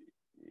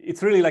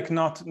it's really like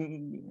not,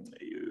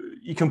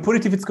 you can put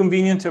it if it's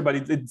convenient, but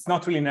it's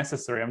not really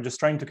necessary. I'm just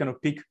trying to kind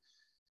of pick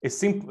a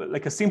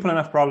simple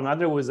enough problem.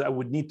 Otherwise, I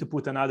would need to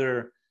put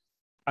another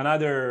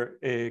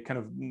kind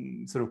of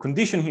sort of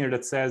condition here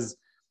that says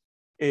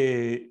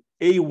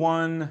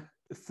A1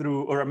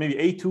 through, or maybe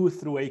A2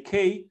 through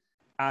AK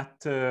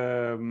at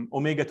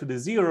omega to the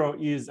 0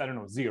 is, I don't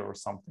know, 0 or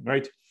something,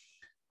 right?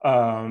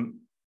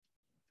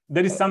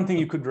 That is something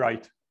you could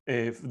write.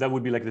 If that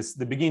would be like this,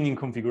 the beginning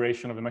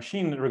configuration of a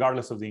machine,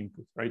 regardless of the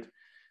input, right?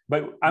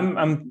 But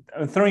I'm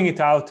throwing it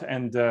out,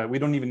 and we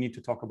don't even need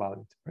to talk about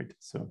it, right?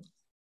 So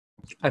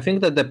I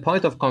think that the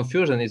point of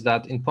confusion is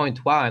that in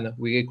point 1,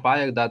 we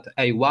require that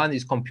A1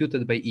 is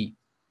computed by E.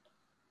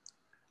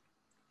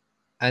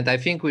 And I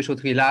think we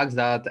should relax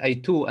that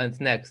A2 and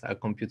next are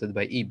computed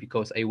by E,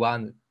 because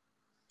A1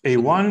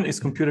 is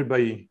computed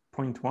by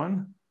point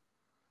 1.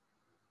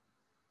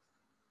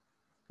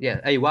 Yeah,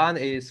 A1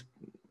 is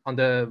on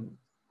the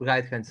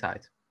right-hand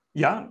side.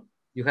 Yeah.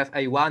 You have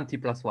A1 T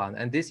plus 1,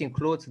 and this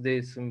includes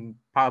this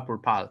purple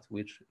part,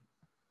 which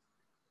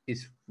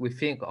is, we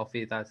think of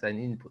it as an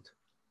input.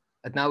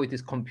 And now it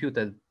is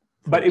computed.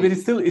 But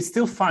it's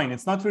still fine.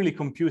 It's not really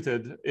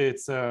computed.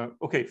 It's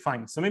okay,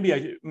 fine. So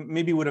maybe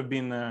maybe would have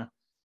been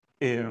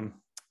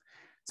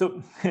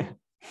so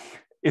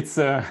it's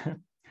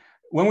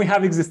when we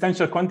have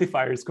existential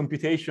quantifiers,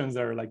 computations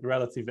are like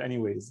relative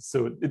anyways.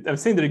 So I'm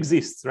saying that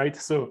exists, right?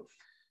 So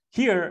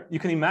here you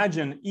can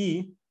imagine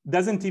E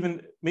doesn't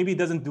even, maybe it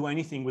doesn't do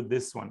anything with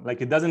this one.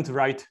 Like it doesn't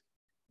write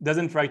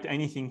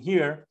anything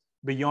here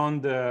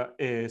beyond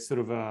sort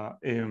of a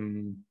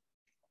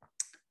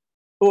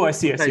oh, I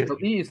see. So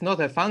E is not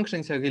a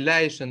function, it's a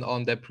relation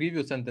on the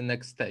previous and the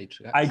next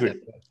stage. Right?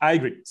 I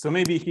agree. So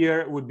maybe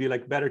here would be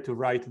like better to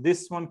write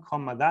this one,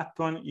 comma, that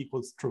one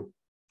equals true.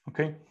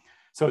 Okay.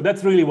 So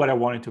that's really what I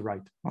wanted to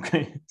write.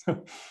 Okay.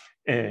 So,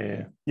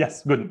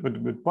 yes,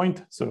 good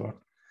point. So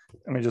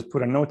let me just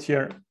put a note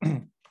here.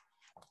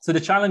 So the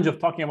challenge of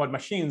talking about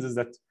machines is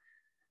that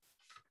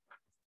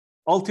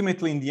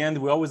ultimately in the end,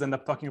 we always end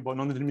up talking about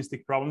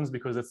non-deterministic problems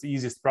because that's the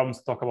easiest problems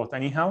to talk about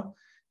anyhow.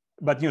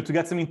 But to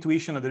get some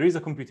intuition that there is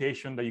a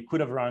computation that you could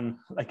have run,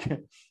 like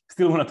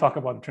still want to talk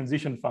about the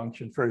transition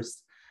function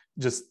first,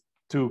 just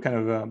to kind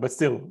of, but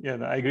still, yeah,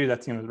 I agree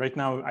that right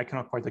now I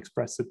cannot quite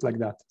express it like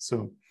that.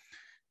 So,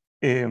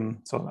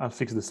 so I'll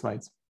fix the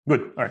slides.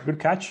 Good, all right, good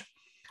catch.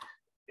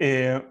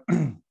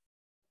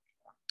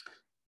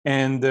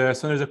 And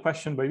so there's a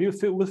question by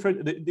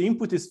Wilfred. The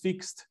input is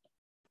fixed.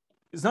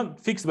 It's not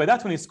fixed by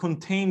that one. It's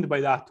contained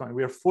by that one.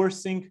 We are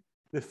forcing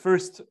the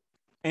first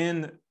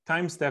n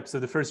time steps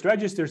of the first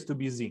registers to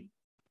be Z.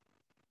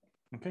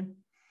 Okay.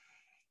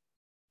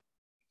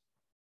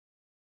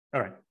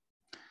 All right.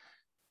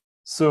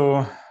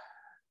 So,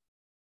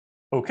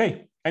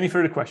 okay. Any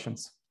further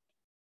questions?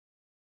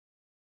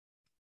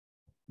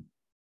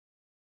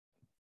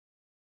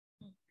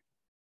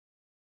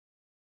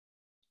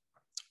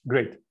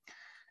 Great.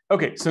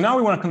 Okay, so now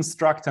we want to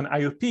construct an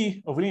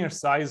IOP of linear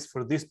size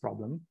for this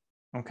problem.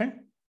 Okay.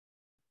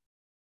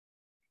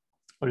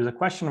 There is a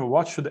question of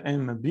what should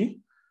M be?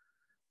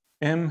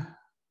 The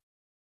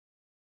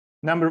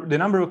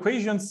number of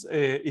equations,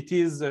 it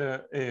is,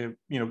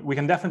 we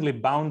can definitely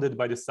bound it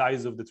by the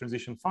size of the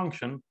transition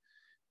function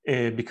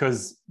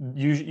because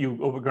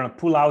we're going to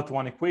pull out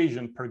one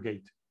equation per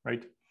gate,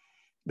 right?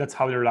 That's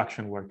how the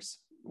reduction works.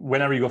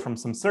 Whenever you go from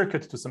some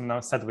circuit to some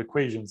set of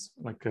equations,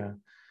 like,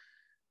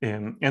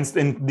 and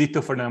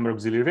ditto for the number of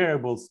auxiliary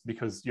variables,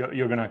 because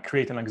you're going to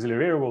create an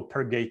auxiliary variable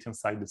per gate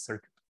inside the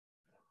circuit.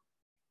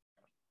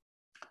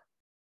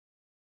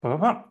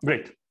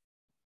 Great.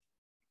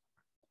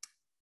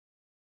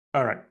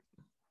 All right.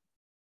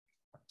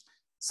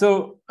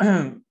 So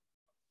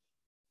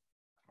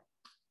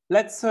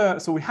let's,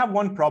 so we have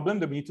one problem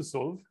that we need to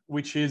solve,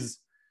 which is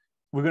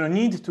we're going to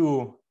need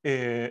to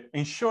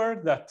ensure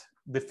that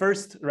the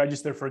first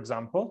register, for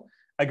example,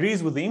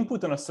 agrees with the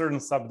input on a certain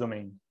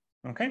subdomain.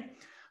 Okay.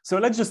 So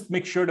let's just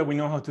make sure that we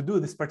know how to do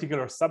this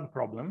particular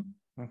subproblem.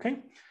 Okay.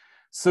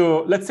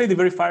 So let's say the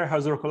verifier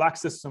has local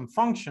access to some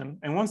function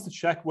and wants to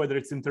check whether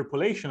its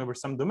interpolation over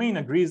some domain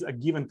agrees a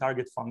given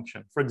target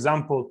function. For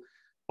example,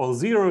 all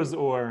zeros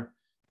or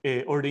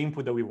the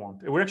input that we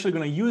want. And we're actually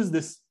going to use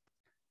this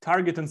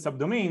target and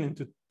subdomain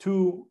into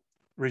two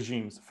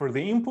regimes, for the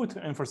input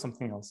and for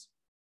something else.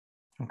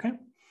 Okay.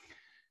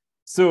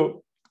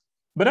 So,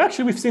 but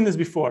actually we've seen this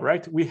before,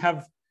 right? We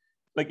have,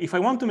 like, if I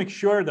want to make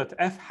sure that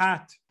f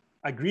hat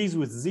agrees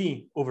with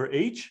z over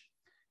h,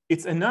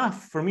 it's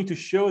enough for me to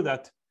show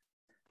that,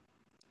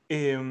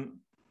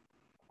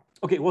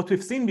 okay, what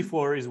we've seen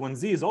before is when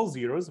z is all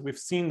zeros, we've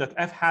seen that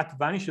f hat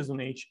vanishes on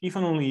h if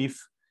and only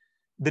if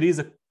there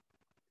is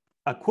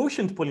a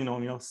quotient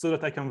polynomial, so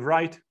that I can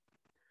write,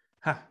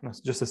 no,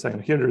 just a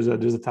second, here there's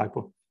a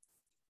typo.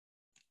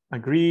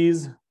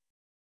 Agrees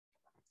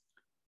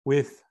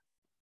with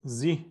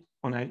z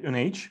on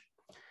h,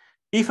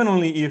 if and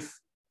only if,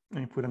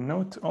 let me put a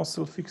note,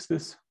 also fix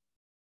this.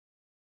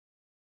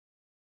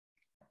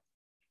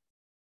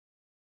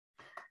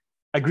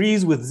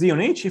 agrees with Z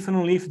on H if and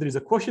only if there is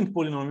a quotient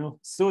polynomial,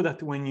 so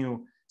that when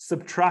you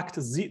subtract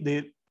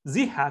the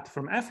Z hat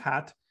from F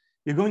hat,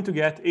 you're going to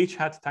get H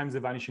hat times the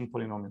vanishing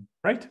polynomial,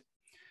 right?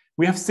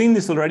 We have seen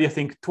this already, I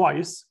think,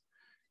 twice.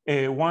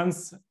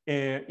 Once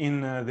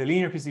in the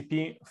linear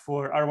PCP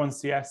for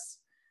R1CS,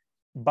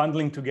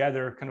 bundling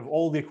together kind of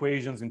all the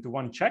equations into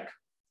one check,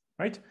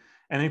 right?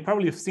 And you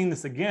probably have seen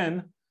this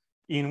again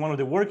in one of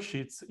the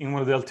worksheets in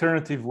one of the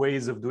alternative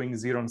ways of doing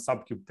zero and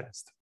subcube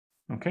test,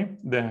 okay?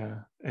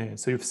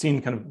 So you've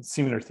seen kind of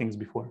similar things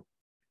before.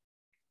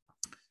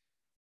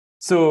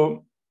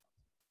 So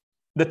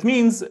that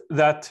means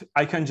that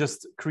I can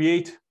just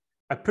create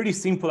a pretty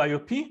simple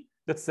IOP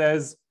that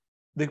says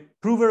the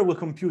prover will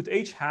compute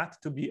H hat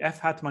to be F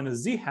hat minus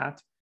Z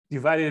hat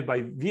divided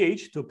by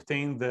VH to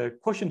obtain the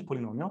quotient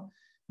polynomial.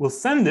 We'll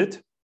send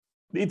it,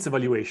 its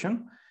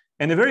evaluation,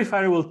 and the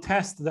verifier will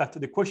test that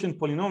the quotient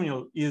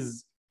polynomial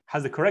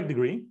has the correct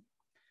degree,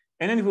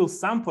 and then it will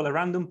sample a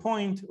random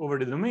point over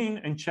the domain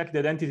and check the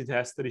identity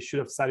test that it should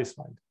have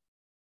satisfied,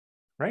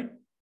 right?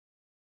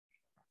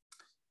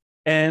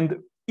 And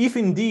if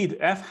indeed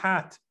F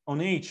hat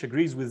on H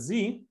agrees with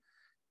Z,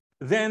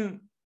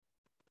 then,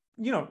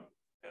 you know,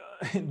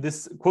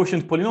 this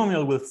quotient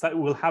polynomial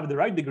will have the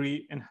right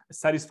degree and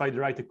satisfy the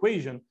right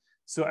equation.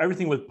 So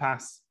everything will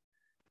pass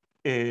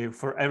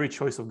for every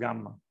choice of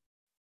gamma.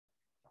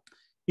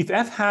 If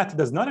F hat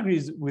does not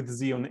agree with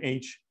Z on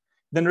H,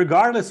 then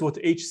regardless what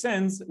H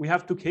sends, we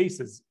have two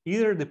cases.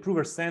 Either the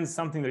prover sends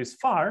something that is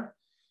far,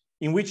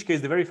 in which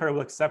case the verifier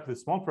will accept with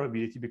small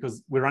probability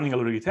because we're running a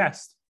low degree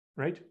test,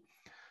 right?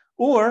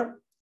 Or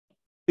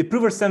the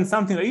prover sends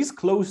something that is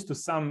close to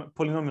some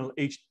polynomial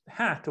H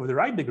hat of the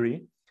right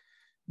degree,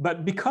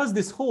 but because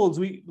this holds,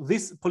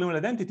 this polynomial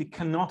identity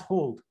cannot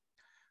hold.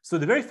 So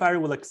the verifier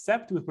will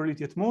accept with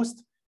probability at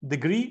most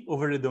degree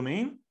over the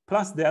domain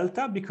plus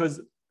delta,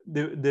 because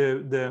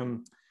the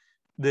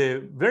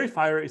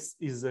verifier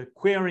is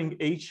querying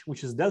H,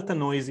 which is delta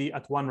noisy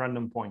at one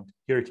random point.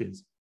 Here it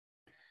is.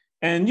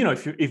 And you know,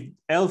 if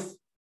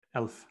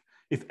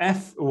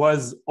F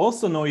was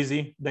also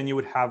noisy, then you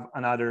would have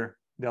another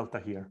delta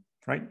here,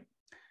 right?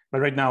 But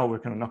right now we're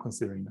kind of not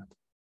considering that.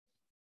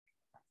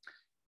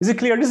 Is it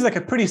clear? This is like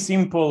a pretty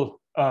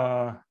simple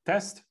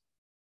test.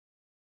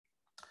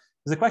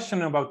 There's a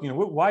question about, you know,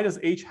 why does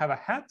H have a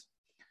hat?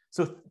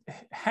 So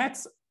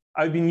hats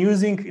I've been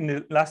using in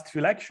the last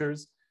few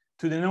lectures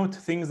to denote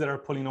things that are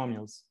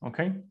polynomials,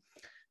 okay?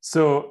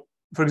 So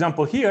for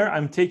example, here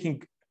I'm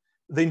taking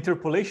the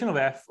interpolation of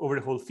F over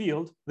the whole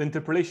field, the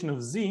interpolation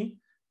of Z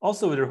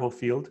also over the whole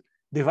field,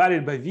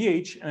 divided by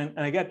VH, and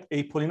I get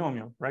a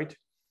polynomial, right?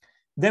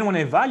 Then when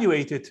I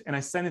evaluate it and I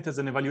send it as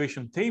an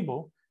evaluation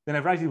table, then I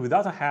write it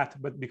without a hat,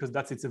 but because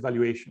that's its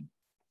evaluation,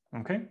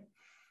 okay?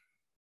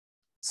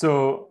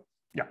 So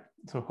yeah,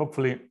 so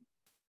hopefully,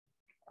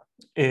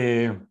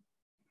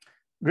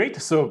 great.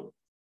 So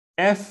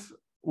F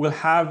will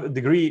have a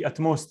degree at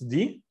most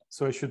D.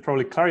 So I should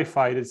probably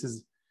clarify this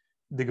is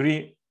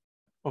degree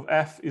of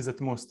F is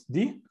at most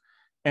D.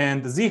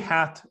 And Z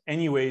hat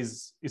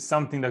anyways is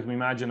something that we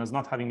imagine as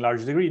not having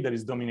large degree that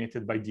is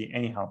dominated by D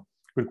anyhow.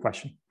 Good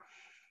question.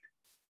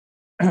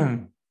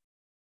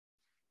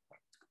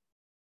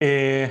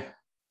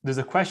 There's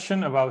a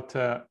question about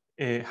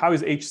how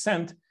is H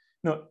sent?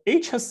 No,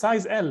 H has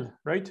size L,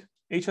 right?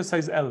 H has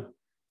size L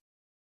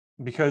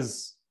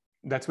because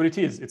that's what it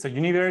is. It's a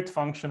univariate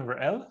function over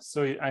L.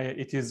 So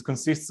it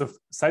consists of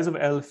size of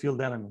L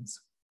field elements.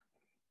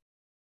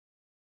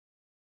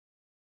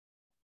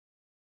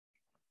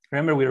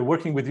 Remember, we are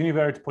working with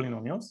univariate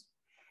polynomials.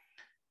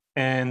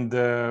 And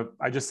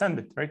I just send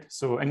it, right?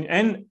 So,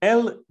 and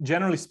L,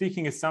 generally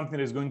speaking, is something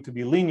that is going to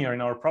be linear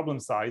in our problem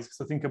size.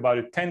 So think about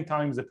it, 10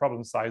 times the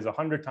problem size,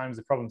 100 times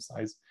the problem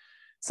size,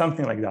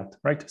 something like that,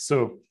 right?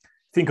 So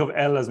think of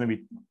L as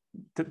maybe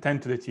 10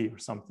 to the T or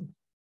something.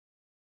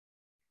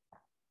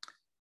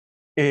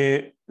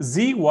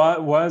 Z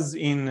was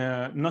in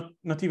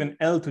not even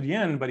L to the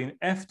N, but in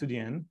F to the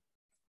N,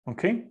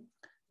 okay?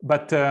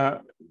 But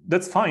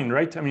that's fine,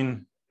 right? I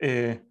mean,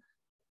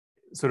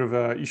 sort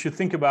of, you should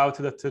think about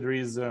that there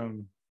is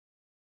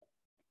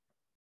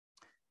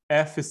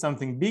F is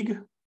something big,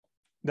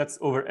 that's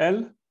over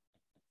L.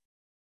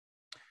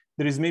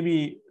 There is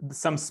maybe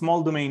some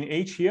small domain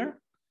H here,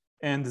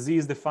 and Z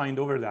is defined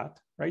over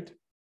that, right?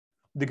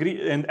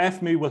 Degree, and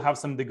F maybe will have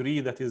some degree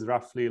that is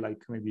roughly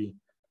like maybe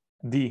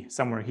D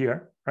somewhere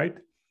here, right?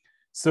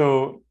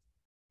 So,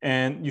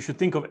 and you should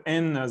think of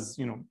N as,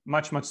 you know,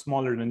 much, much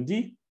smaller than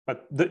D,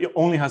 but it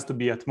only has to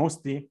be at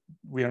most D.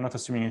 We are not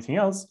assuming anything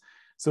else.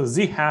 So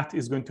Z hat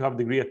is going to have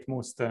degree at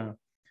most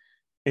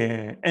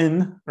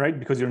N, right?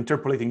 Because you're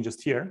interpolating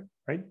just here,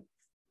 right?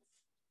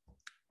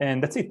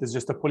 And that's it. It's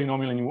just a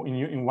polynomial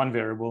in one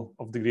variable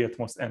of degree at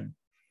most N.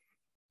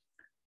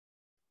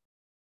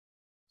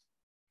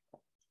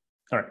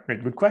 All right,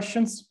 great, good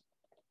questions.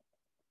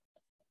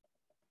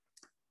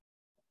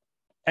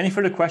 Any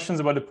further questions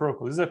about the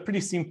protocol? This is a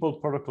pretty simple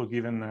protocol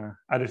given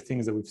other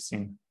things that we've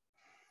seen.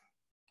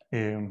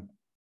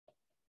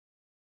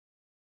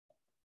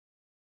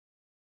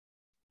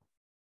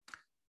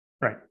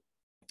 Right.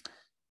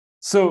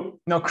 So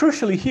now,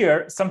 crucially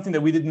here, something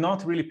that we did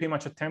not really pay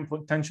much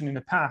attention in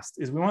the past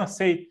is we want to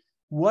say,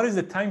 what is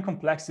the time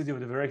complexity of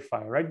the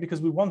verifier, right?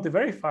 Because we want the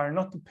verifier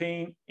not to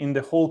pay in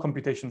the whole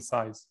computation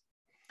size.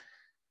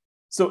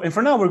 So, and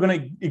for now, we're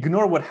going to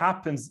ignore what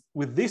happens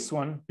with this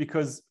one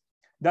because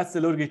that's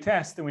the low degree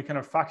test and we kind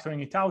of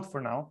factoring it out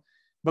for now.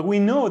 But we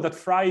know that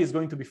Fry is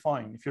going to be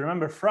fine. If you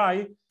remember,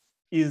 Fry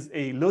is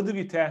a low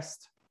degree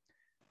test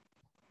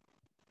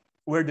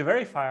where the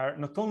verifier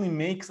not only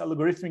makes a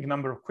logarithmic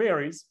number of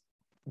queries,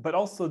 but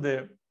also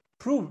the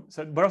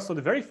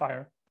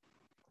verifier,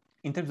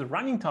 in terms of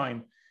running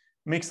time,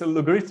 makes a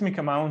logarithmic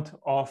amount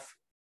of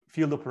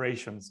field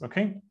operations,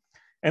 okay?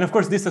 And of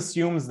course, this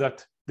assumes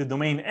that the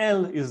domain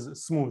L is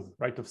smooth,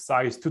 right, of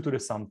size 2 to the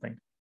something,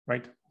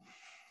 right?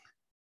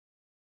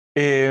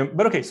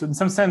 But okay, so in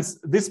some sense,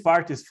 this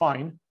part is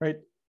fine, right?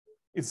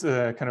 It's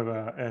a kind of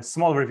a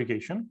small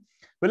verification.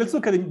 But let's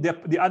look at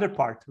the other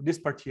part, this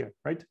part here,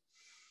 right?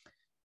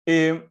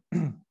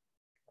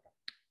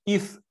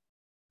 If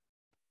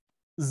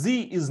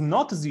Z is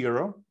not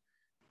 0,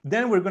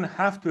 then we're going to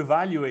have to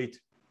evaluate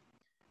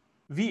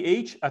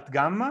VH at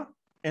gamma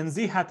and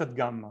Z hat at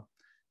gamma.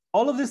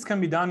 All of this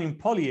can be done in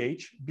poly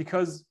H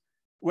because,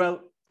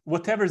 well,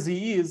 whatever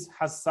Z is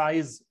has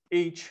size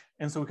H,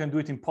 and so we can do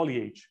it in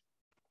poly H.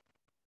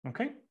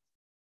 Okay?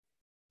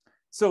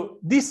 So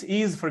this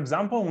is, for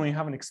example, when you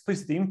have an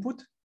explicit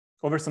input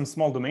over some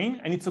small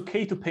domain, and it's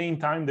okay to pay in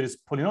time there is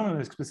polynomial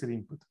explicit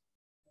input.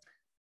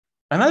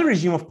 Another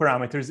regime of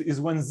parameters is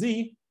when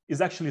Z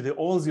is actually the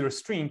all 0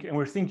 string, and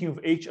we're thinking of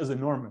H as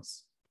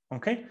enormous,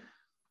 okay?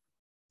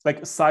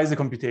 Like size the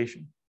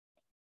computation.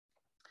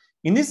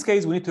 In this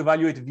case, we need to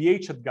evaluate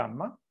VH at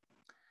gamma,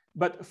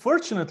 but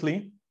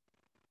fortunately,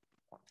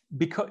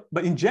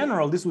 but in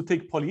general, this would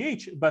take poly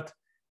H, but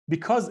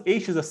because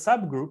H is a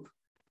subgroup,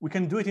 we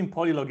can do it in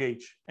polylog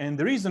H. And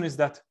the reason is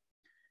that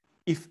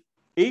if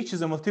H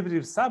is a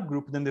multiplicative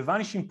subgroup, then the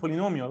vanishing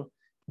polynomial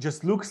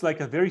just looks like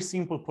a very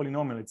simple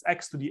polynomial. It's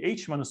x to the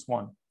H minus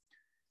 1.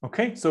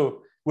 Okay,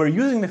 so we're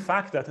using the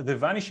fact that the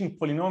vanishing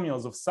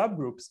polynomials of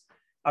subgroups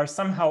are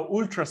somehow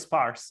ultra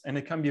sparse and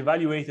it can be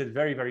evaluated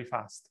very, very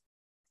fast.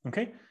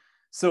 Okay,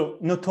 so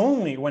not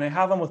only when I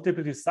have a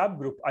multiplicative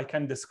subgroup, I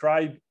can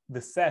describe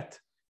the set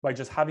by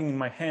just having in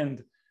my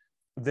hand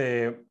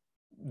the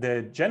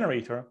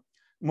generator.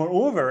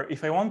 Moreover,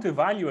 if I want to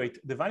evaluate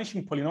the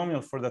vanishing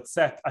polynomial for that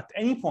set at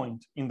any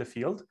point in the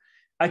field,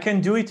 I can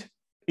do it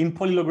in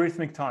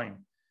polylogarithmic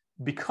time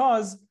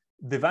because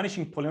the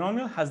vanishing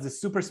polynomial has the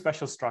super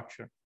special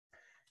structure.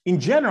 In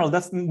general,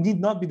 that need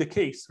not be the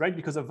case, right?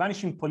 Because a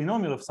vanishing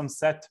polynomial of some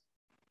set,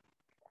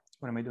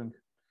 what am I doing?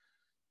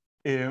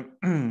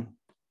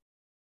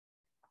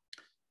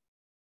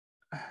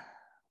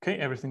 Okay,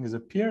 everything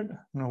disappeared. I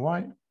don't know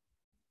why.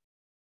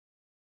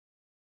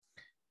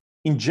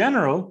 In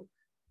general,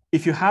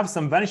 if you have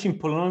some vanishing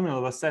polynomial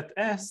of a set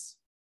S,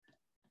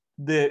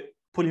 the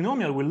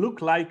polynomial will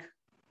look like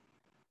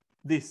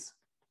this,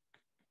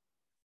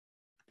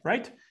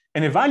 right?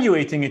 And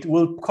evaluating it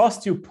will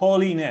cost you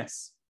poly in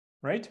S,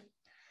 right?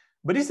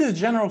 But this is a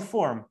general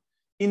form.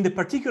 In the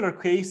particular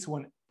case,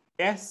 when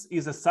S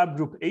is a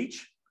subgroup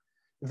H,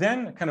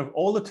 then kind of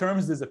all the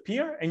terms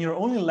disappear and you're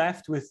only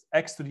left with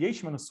x to the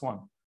H minus 1,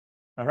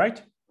 all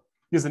right?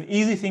 This is an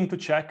easy thing to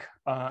check.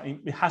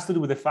 It has to do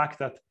with the fact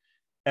that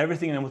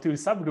everything in a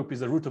multiplicative subgroup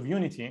is a root of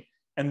unity,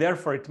 and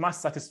therefore it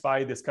must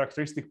satisfy this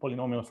characteristic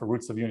polynomial for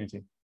roots of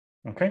unity,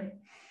 okay?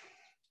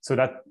 So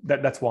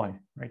that's why,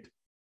 right?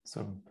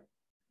 So,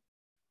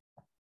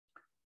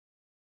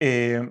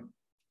 and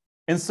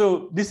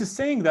so this is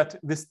saying that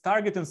this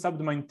target and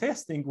subdomain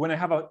testing, when I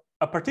have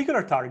a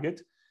particular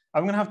target,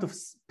 I'm gonna have to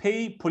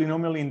pay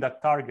polynomially in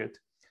that target.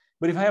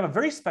 But if I have a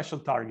very special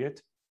target,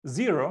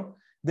 0,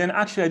 then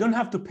actually I don't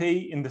have to pay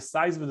in the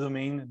size of the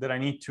domain that I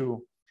need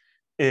to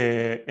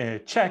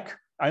check.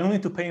 I only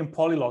need to pay in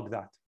polylog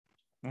that,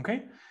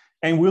 okay?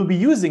 And we'll be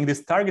using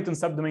this target and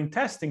subdomain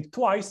testing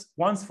twice,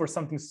 once for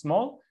something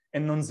small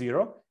and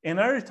non-zero, and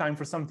another time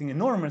for something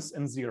enormous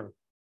and 0,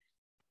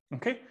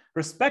 okay?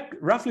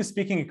 Roughly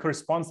speaking, it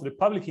corresponds to the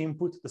public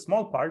input, the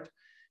small part,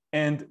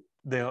 and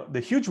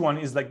the huge one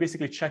is like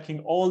basically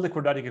checking all the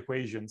quadratic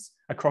equations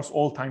across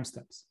all time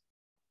steps,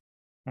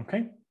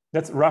 okay?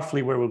 That's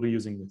roughly where we'll be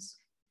using this.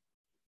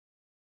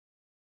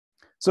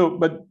 So,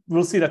 but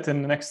we'll see that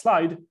in the next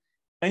slide.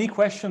 Any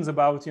questions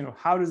about,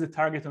 how does the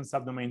target and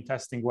subdomain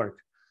testing work?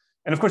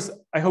 And of course,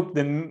 I hope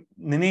the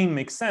name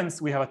makes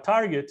sense. We have a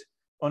target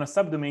on a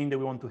subdomain that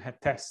we want to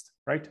test,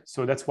 right?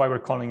 So that's why we're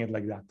calling it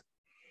like that.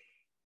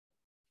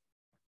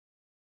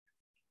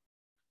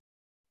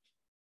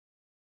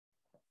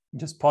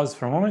 Just pause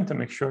for a moment to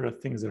make sure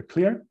that things are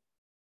clear.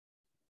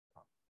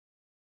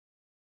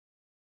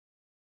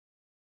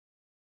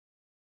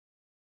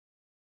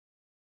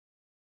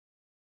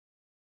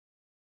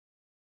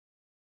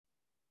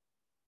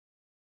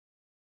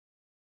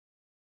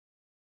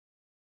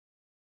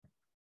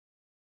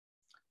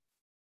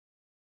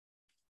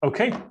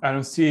 Okay, I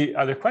don't see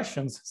other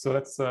questions, so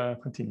let's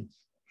continue.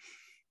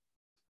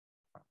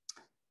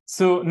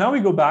 So now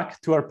we go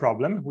back to our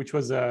problem, which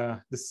was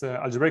this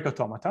algebraic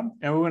automata,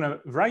 and we're going to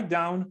write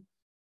down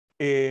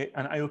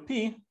an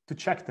IOP to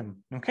check them.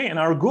 Okay, and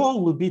our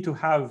goal will be to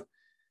have,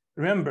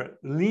 remember,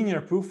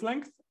 linear proof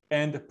length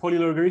and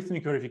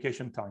polylogarithmic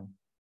verification time.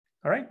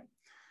 All right.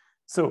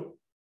 So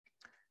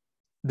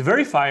the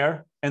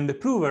verifier and the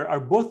prover are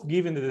both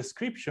given the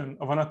description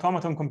of an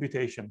automaton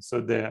computation. So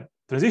the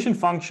transition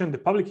function, the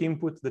public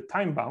input, the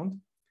time bound.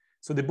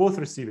 So they both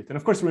receive it. And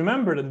of course,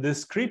 remember that the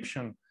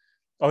description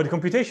of the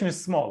computation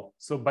is small.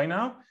 So by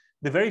now,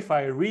 the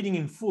verifier reading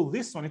in full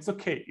this one, it's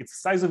okay.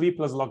 It's size of E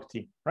plus log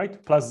T,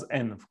 right? Plus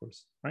N, of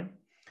course, right?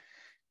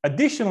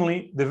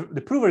 Additionally,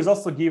 the prover is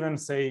also given,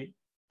 say,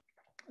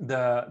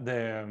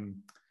 the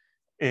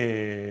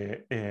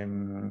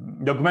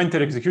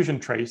augmented execution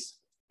trace,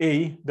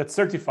 A, that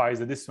certifies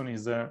that this one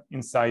is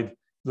inside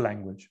the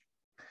language.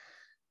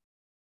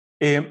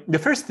 The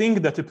first thing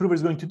that the prover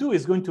is going to do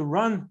is going to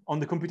run on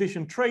the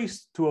computation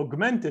trace to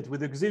augment it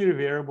with auxiliary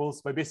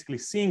variables by basically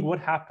seeing what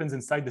happens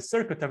inside the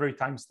circuit at every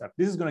time step.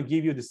 This is going to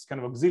give you this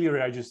kind of auxiliary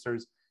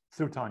registers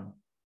through time.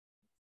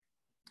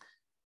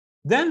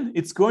 Then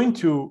it's going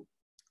to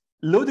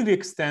low-degree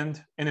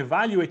extend and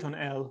evaluate on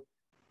L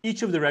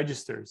each of the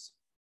registers.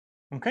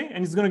 Okay,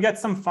 and it's going to get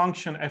some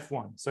function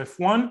F1. So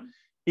F1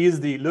 is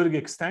the low-degree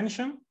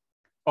extension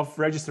of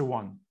register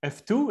 1.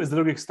 F2 is the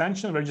low-degree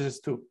extension of registers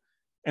 2.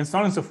 And so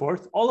on and so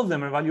forth. All of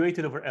them are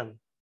evaluated over L.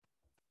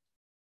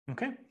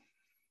 Okay.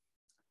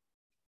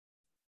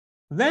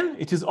 Then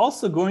it is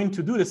also going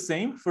to do the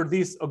same for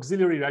these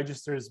auxiliary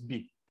registers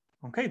B.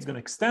 Okay, it's going to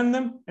extend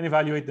them and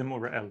evaluate them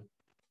over L.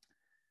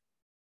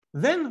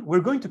 Then we're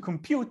going to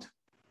compute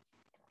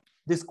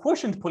this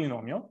quotient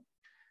polynomial.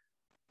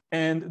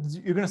 And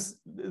you're going to,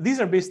 these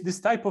are based, this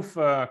type of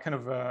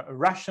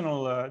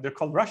rational, they're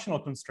called rational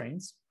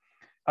constraints,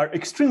 are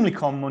extremely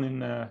common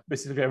in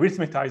basically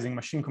arithmetizing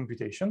machine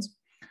computations.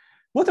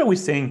 What are we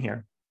saying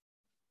here?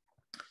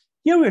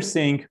 Here we're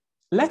saying,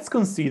 let's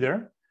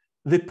consider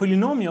the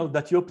polynomial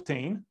that you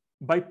obtain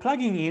by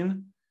plugging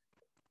in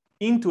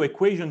into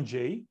equation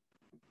J,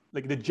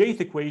 like the jth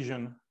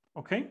equation,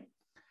 okay?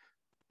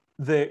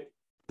 The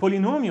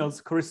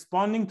polynomials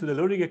corresponding to the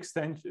low-degree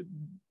extension,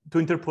 to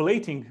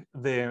interpolating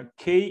the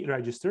K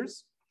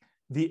registers,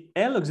 the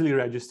L auxiliary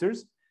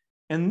registers,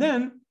 and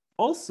then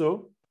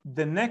also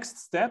the next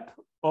step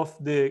of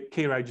the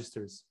K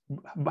registers.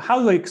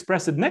 How do I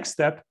express the next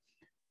step?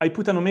 I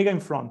put an omega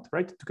in front,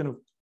 right? To kind of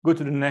go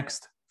to the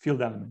next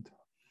field element.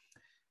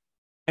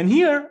 And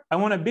here I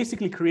want to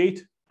basically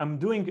create, I'm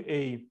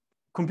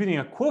computing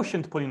a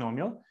quotient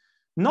polynomial,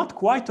 not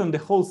quite on the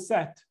whole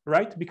set,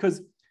 right?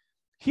 Because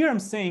here I'm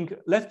saying,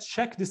 let's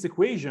check this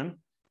equation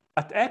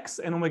at X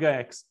and omega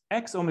X,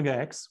 X omega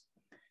X.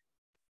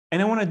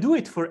 And I want to do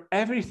it for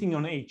everything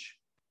on H,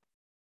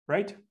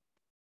 right?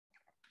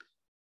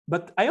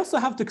 But I also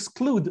have to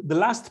exclude the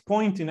last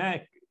point in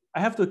X. I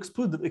have to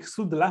exclude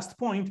the last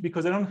point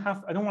because I don't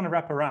want to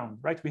wrap around,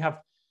 right? We have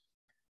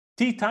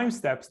T time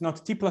steps,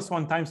 not T plus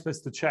 1 time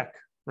steps to check,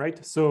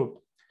 right?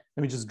 So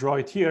let me just draw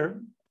it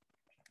here.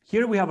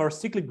 Here we have our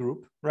cyclic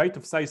group, right,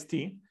 of size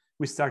T.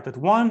 We start at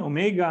 1,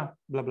 omega,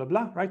 blah, blah,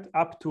 blah, right,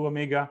 up to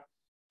omega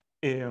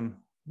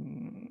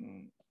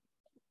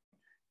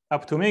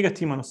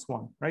T minus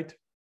 1, right?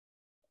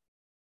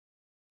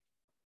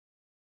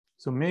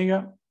 So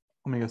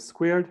omega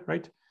squared,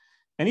 right?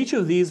 And each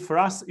of these for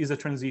us is a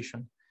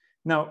transition.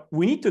 Now,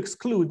 we need to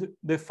exclude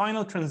the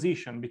final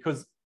transition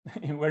because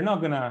we're not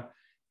going to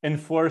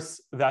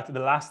enforce that the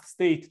last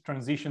state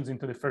transitions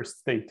into the first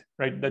state,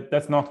 right?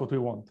 That's not what we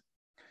want.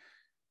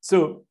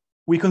 So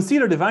we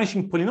consider the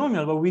vanishing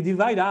polynomial, but we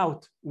divide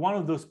out one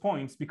of those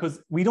points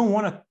because we don't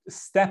want to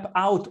step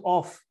out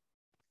of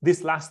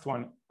this last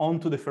one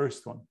onto the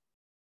first one,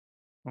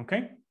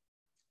 okay?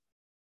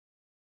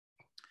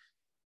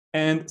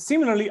 And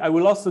similarly, I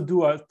will also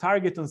do a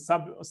target on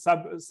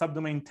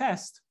subdomain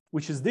test,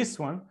 which is this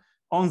one,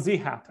 on Z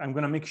hat. I'm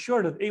going to make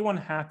sure that A1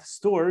 hat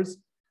stores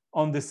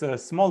on this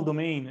small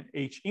domain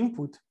H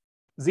input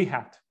Z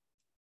hat.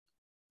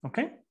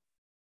 Okay?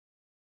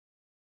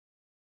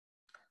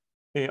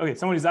 Okay,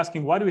 someone is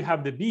asking, why do we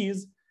have the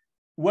B's?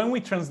 When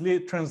we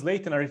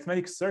translate an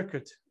arithmetic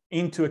circuit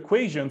into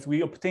equations,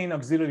 we obtain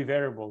auxiliary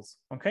variables,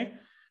 okay?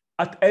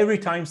 At every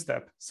time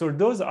step. So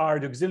those are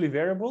the auxiliary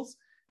variables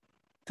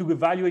to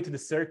evaluate the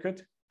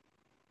circuit,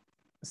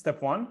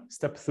 step 1,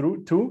 step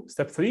 2,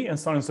 step 3, and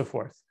so on and so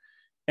forth.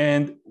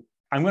 And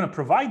I'm going to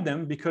provide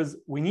them because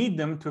we need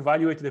them to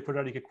evaluate the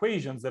quadratic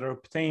equations that are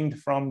obtained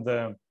from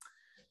the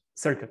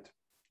circuit,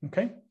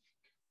 okay?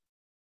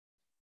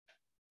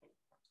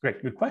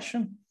 Great, good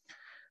question.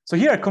 So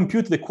here I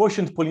compute the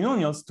quotient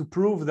polynomials to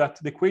prove that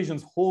the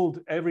equations hold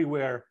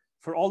everywhere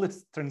for all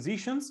its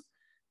transitions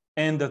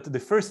and that the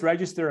first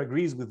register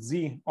agrees with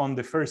Z on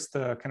the first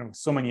kind of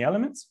so many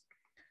elements.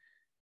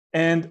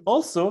 And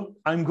also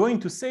I'm going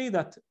to say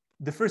that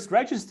the first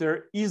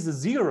register is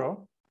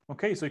 0.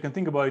 Okay, so you can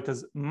think about it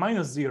as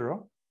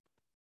 -0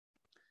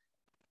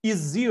 is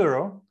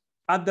 0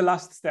 at the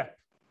last step,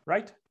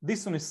 right?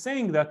 This one is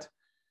saying that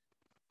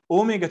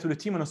omega to the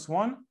T minus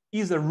 1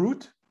 is a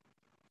root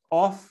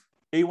of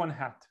A1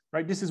 hat,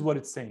 right? This is what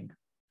it's saying.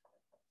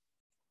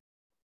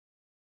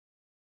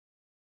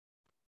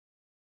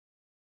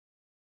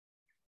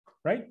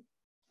 Right?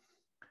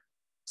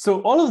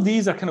 So all of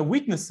these are kind of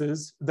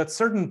weaknesses that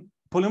certain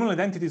polynomial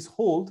identities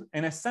hold,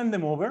 and I send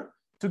them over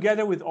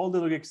together with all the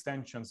log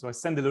extensions. So I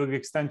send the log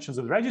extensions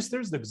of the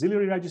registers, the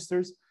auxiliary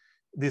registers,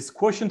 these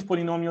quotient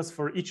polynomials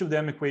for each of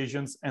them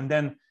equations, and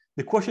then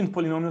the quotient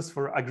polynomials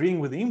for agreeing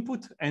with the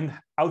input and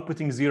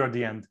outputting 0 at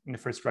the end in the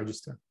first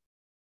register.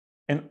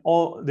 And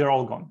they're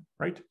all gone,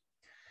 right?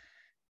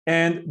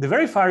 And the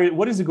verifier,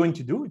 what is it going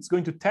to do? It's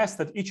going to test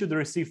that each of the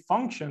received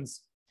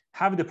functions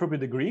have the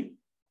appropriate degree,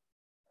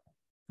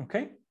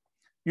 okay,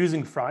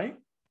 using Fry.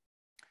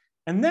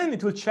 And then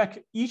it will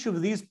check each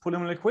of these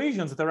polynomial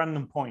equations at a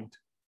random point.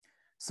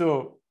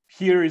 So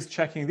here is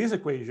checking this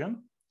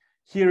equation,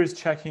 here is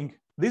checking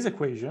this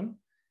equation,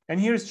 and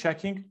here is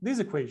checking this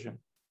equation.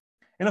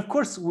 And of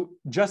course,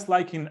 just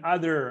like in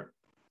other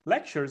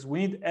lectures,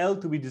 we need L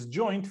to be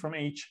disjoint from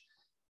H.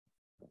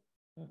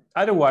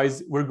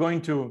 Otherwise, we're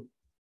going to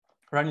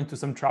run into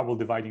some trouble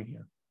dividing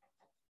here.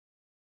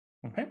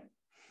 Okay.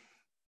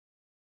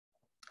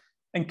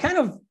 And kind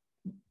of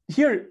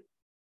here,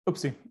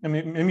 oopsie,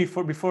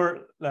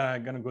 before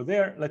I'm gonna go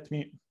there, let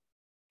me,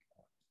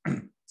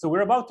 so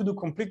we're about to do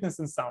completeness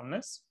and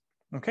soundness.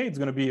 Okay, it's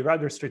gonna be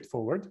rather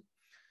straightforward.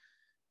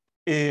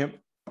 Is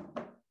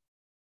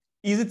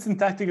it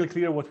syntactically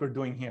clear what we're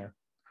doing here?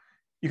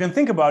 You can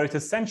think about it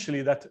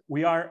essentially that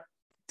we are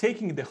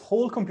taking the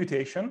whole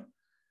computation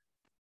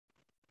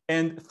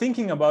and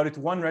thinking about it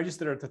one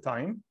register at a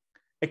time,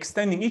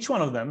 extending each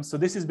one of them. So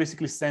this is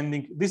basically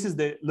sending, this is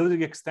the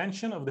logic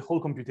extension of the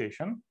whole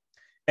computation,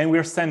 and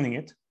we're sending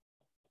it.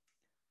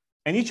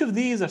 And each of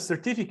these are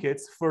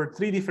certificates for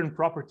 3 different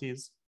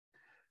properties.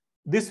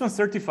 This one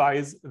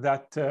certifies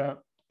that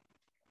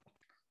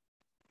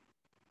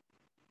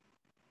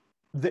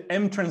the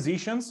M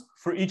transitions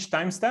for each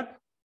time step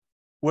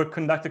were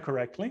conducted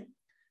correctly.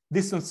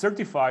 This one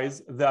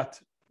certifies that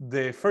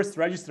the first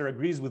register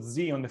agrees with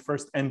Z on the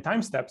first N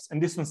time steps.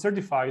 And this one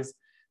certifies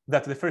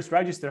that the first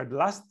register at the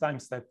last time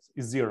step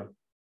is 0.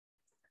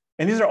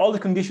 And these are all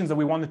the conditions that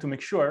we wanted to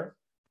make sure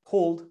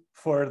hold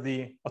for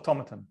the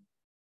automaton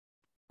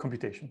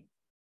computation.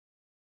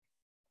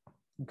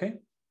 Okay.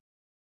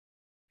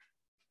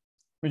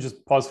 Let me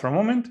just pause for a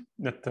moment.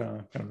 That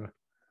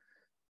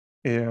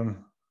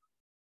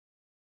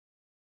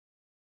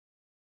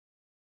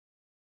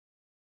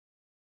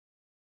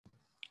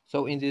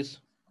So in this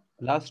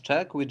last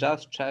check, we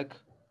just check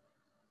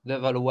the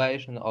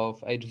evaluation of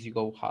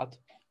H0 hat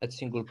at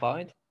single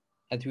point.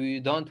 And we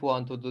don't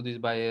want to do this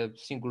by a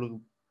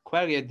single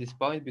query at this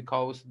point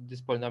because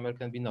this polynomial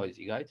can be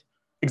noisy, right?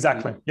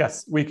 Exactly.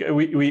 Yes,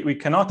 we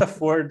cannot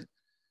afford.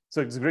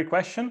 So it's a great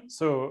question.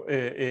 So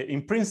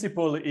in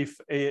principle,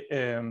 if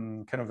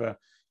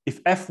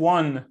if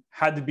F1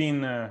 had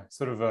been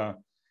sort of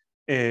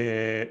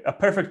a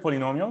perfect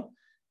polynomial,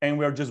 and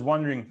we're just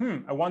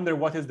wondering, I wonder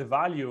what is the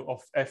value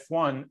of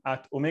F1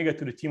 at omega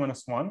to the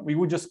t-1, we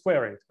would just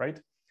square it, right?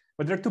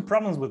 But there are 2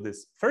 problems with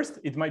this. First,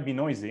 it might be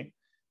noisy.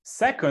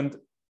 Second,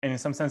 and in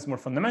some sense more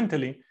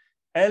fundamentally,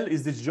 L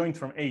is disjoint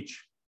from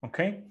H,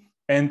 okay?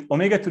 And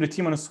omega to the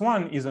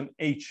t-1 is on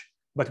H,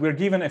 but we're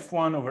given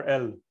F1 over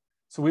L.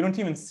 So we don't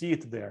even see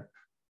it there.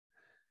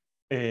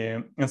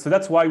 And so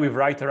that's why we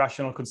write a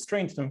rational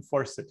constraint to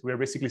enforce it. We're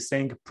basically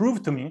saying,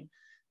 prove to me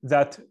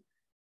that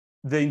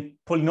the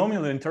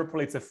polynomial that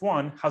interpolates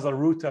F1 has a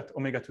root at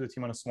omega to the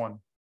t-1.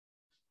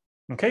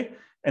 Okay?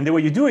 And the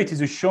way you do it is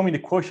you show me the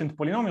quotient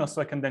polynomial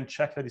so I can then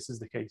check that this is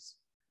the case.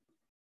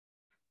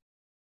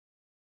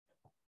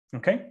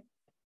 Okay?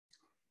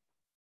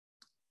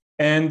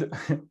 And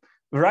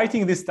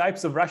writing these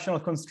types of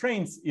rational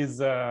constraints is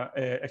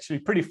actually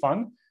pretty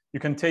fun. You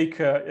can take,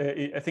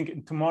 I think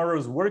in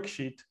tomorrow's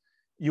worksheet,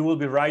 you will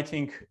be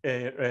writing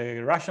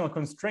rational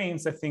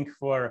constraints, I think,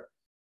 for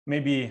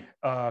maybe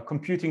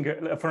computing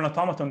for an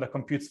automaton that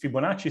computes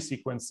Fibonacci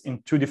sequence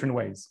in 2 different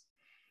ways,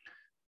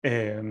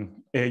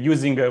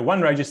 using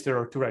 1 register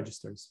or 2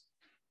 registers,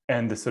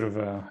 and sort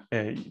of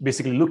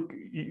basically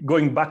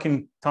going back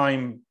in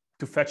time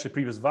to fetch the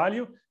previous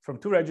value from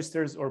 2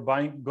 registers, or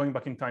going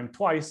back in time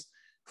twice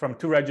from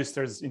 2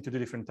 registers into the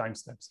different time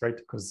steps, right?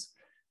 Because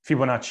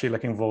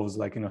Fibonacci involves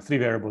 3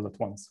 variables at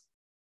once.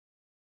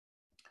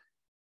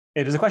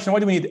 There's a question, why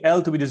do we need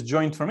L to be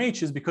disjoint from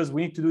H? Is because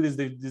we need to do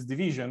these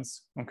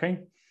divisions, okay?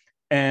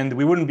 And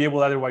we wouldn't be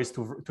able otherwise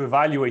to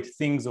evaluate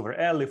things over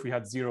L if we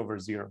had 0 over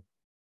 0,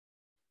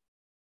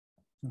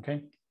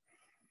 okay?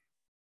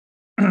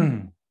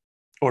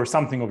 Or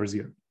something over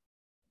 0.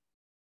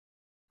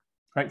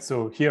 Right,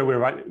 so here we're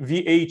right,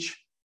 VH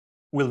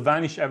will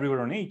vanish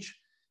everywhere on H.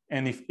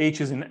 And if H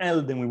is in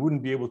L, then we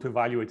wouldn't be able to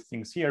evaluate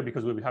things here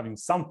because we'll be having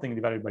something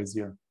divided by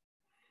 0.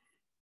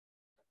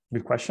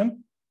 Good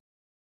question.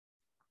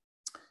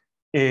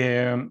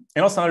 And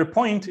also another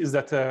point is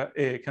that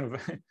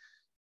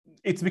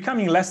it's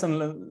becoming less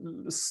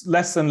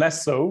and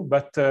less so,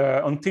 but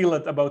until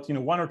about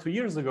 1 or 2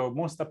 years ago,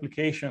 most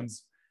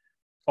applications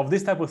of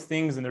this type of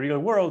things in the real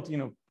world,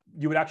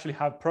 you would actually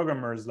have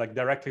programmers like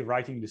directly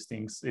writing these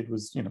things. It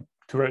was, you know,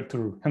 to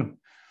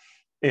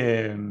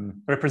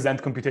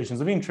represent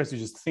computations of interest. You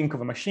just think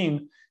of a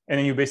machine, and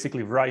then you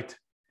basically write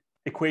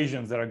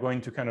equations that are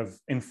going to kind of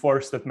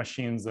enforce that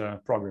machine's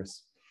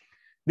progress.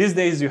 These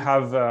days, you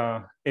have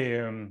a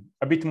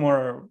bit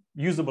more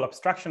usable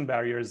abstraction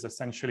barriers.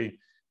 Essentially,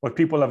 what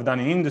people have done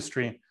in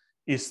industry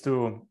is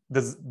to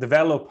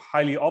develop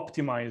highly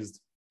optimized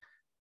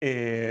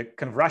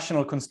kind of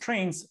rational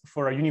constraints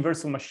for a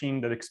universal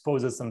machine that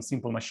exposes some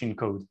simple machine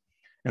code.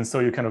 And so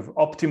you kind of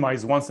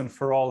optimize once and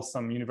for all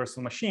some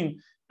universal machine,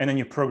 and then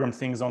you program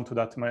things onto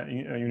that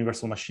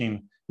universal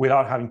machine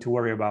without having to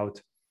worry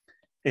about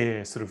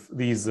sort of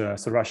these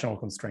sort of rational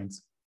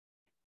constraints.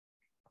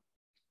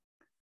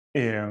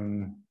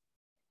 All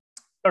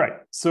right,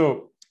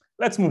 so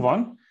let's move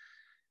on.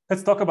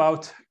 Let's talk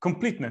about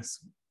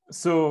completeness.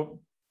 So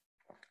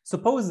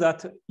suppose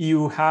that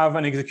you have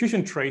an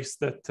execution trace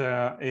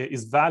that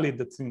is valid,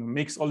 that, you know,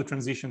 makes all the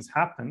transitions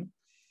happen.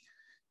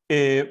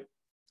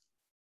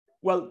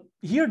 Well,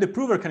 here the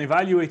prover can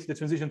evaluate the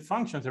transition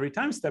function at every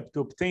time step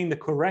to obtain the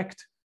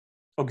correct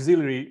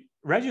auxiliary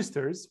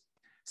registers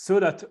so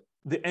that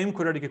the m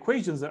quadratic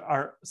equations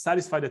are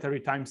satisfied at every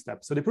time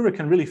step. So the prover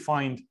can really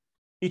find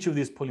each of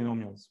these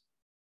polynomials.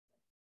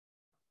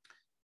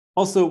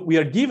 Also, we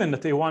are given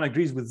that A1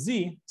 agrees with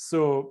Z.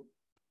 So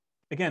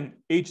again,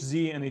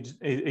 HZ and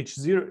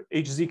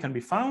HZ can be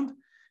found,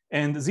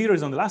 and 0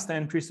 is on the last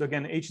entry. So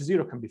again,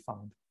 H0 can be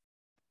found.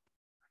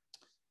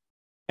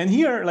 And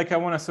here, like, I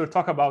want to sort of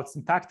talk about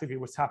syntactically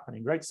what's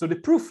happening, right? So the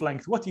proof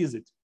length, what is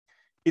it?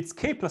 It's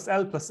K plus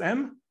L plus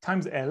M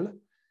times L.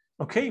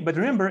 Okay, but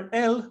remember,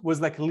 L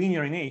was like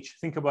linear in H.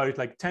 Think about it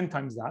like 10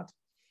 times that.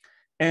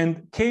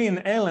 And K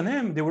and L and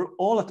M, they were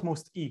all at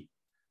most E.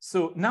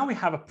 So now we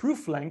have a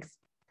proof length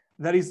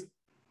that is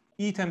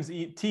E times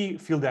E T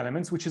field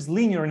elements, which is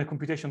linear in a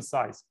computation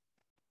size.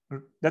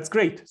 That's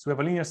great. So we have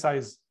a linear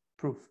size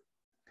proof.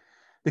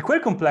 The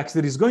query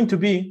complexity is going to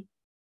be,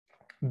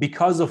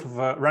 because of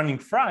running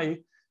Fry,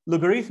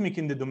 logarithmic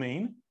in the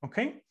domain,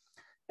 okay?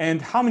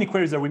 And how many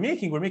queries are we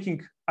making? We're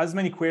making as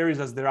many queries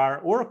as there are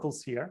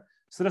oracles here.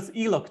 So that's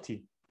E log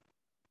T,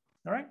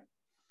 all right?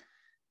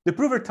 The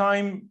prover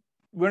time,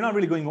 we're not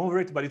really going over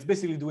it, but it's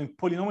basically doing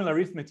polynomial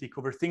arithmetic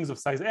over things of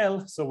size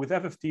L. So with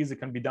FFTs, it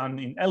can be done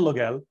in L log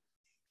L.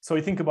 So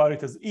we think about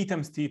it as E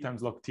times T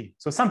times log T.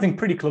 So something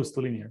pretty close to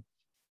linear.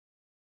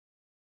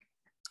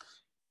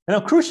 And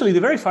now crucially, the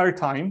verifier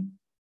time,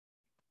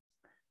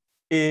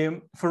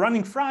 for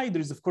running Fry,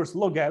 there is of course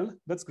log L,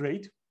 that's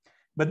great.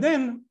 But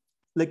then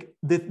like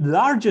the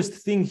largest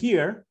thing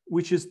here,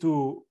 which is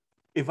to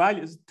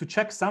evaluate, to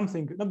check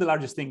something, not the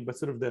largest thing, but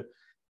sort of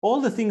all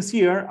the things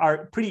here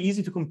are pretty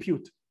easy to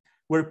compute.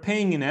 We're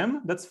paying in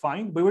M, that's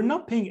fine, but we're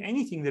not paying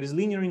anything that is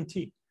linear in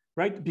T,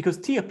 right? Because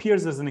T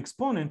appears as an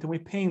exponent and we're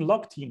paying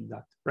log T in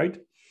that, right?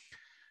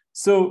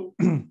 So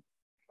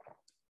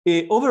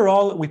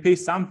overall, we pay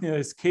something that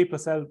is K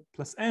plus L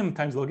plus M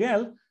times log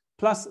L,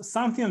 plus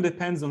something that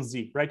depends on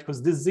Z, right?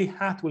 Because this Z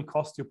hat will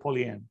cost you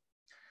poly N.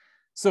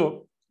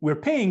 So we're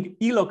paying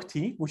E log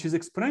T, which is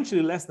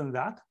exponentially less than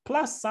that,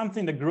 plus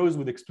something that grows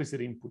with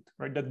explicit input,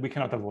 right? That we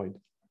cannot avoid.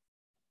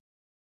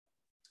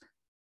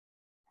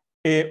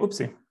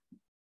 Oopsie.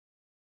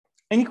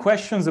 Any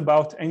questions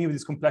about any of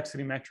these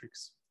complexity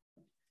metrics?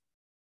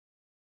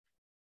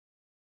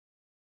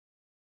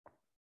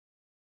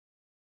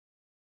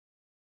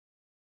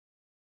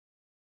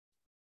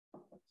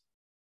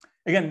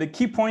 Again, the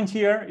key point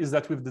here is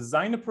that we've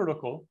designed a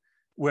protocol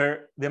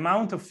where the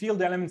amount of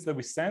field elements that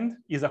we send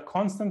is a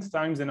constant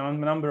times the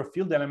number of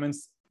field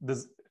elements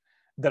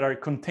that are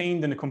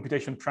contained in the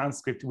computation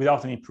transcript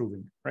without any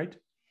proving, right?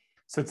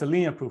 So it's a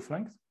linear proof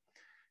length.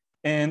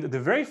 And the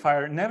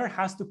verifier never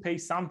has to pay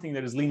something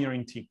that is linear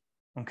in T,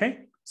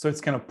 okay? So it's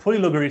kind of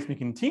polylogarithmic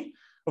in T.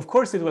 Of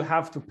course, it will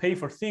have to pay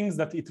for things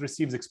that it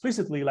receives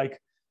explicitly,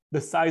 like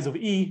the size of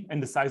E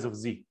and the size of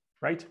Z,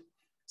 right?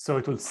 So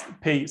it will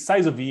pay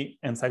size of E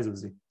and size of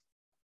Z.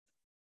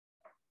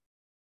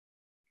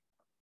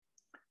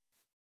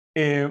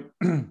 How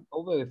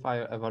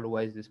verifier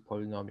evaluates this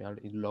polynomial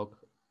in log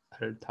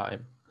L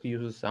time? He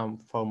uses some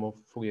form of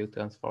Fourier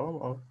transform,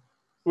 or?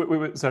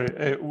 Wait, sorry.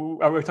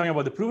 Are we talking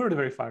about the prover or the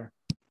verifier?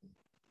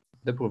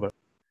 The prover.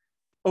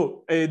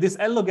 Oh, this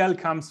L log L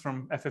comes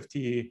from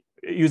FFT,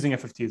 using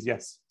FFTs,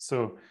 yes.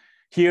 So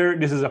here,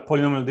 this is a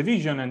polynomial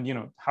division, and you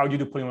know, how do you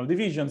do polynomial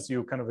divisions?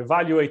 You kind of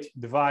evaluate,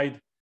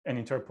 divide, and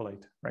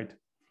interpolate, right?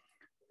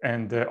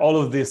 And all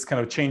of this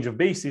kind of change of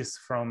basis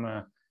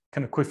from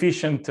kind of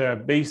coefficient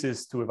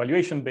basis to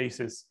evaluation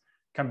basis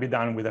can be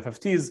done with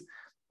FFTs.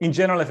 In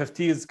general,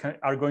 FFTs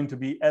are going to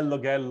be L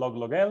log L,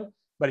 log L.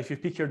 But if you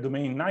pick your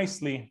domain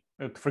nicely,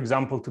 for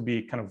example, to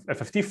be kind of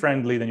FFT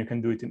friendly, then you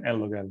can do it in L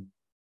log L.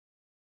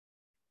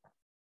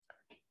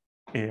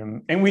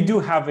 And we do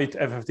have it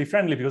FFT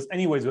friendly because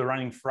anyways, we're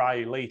running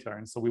Fry later.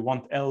 And so we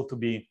want L to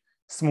be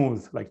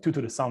smooth, like 2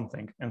 to the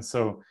something. And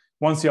so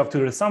once you have 2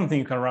 to the something,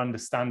 you can run the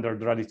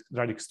standard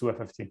radix 2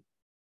 FFT.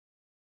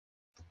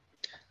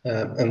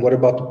 And what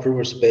about the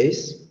prover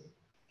space?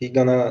 he's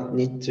gonna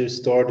need to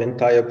store the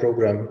entire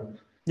program.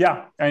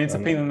 Yeah, and it's a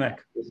pain in the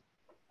neck.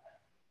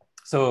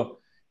 So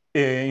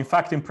in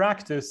fact, in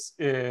practice,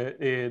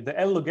 the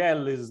L log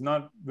L is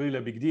not really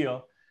a big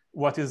deal.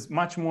 What is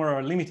much more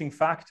a limiting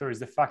factor is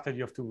the fact that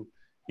you have to,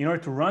 in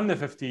order to run the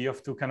FFT, you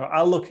have to kind of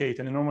allocate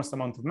an enormous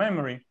amount of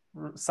memory,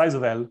 size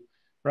of L,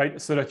 right?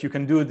 So that you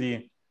can do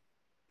the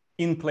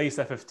in-place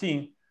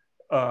FFT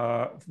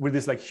with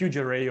this like huge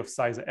array of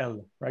size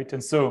L, right?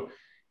 And so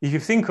if you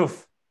think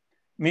of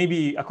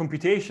maybe a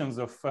computations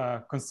of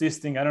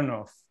consisting, I don't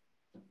know, of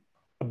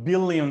 1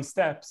 billion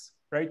steps,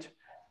 right?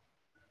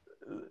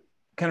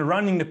 Kind of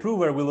running the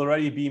prover will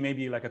already be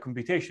maybe like a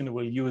computation that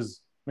will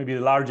use maybe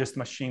the largest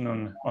machine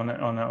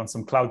on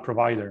some cloud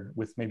provider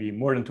with maybe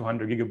more than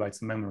 200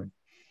 gigabytes of memory.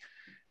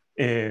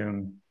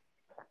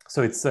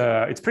 So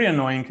it's pretty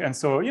annoying. And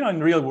so, you know, in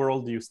the real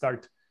world, you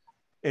start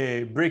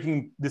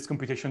breaking this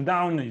computation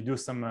down, and you do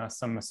some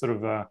sort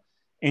of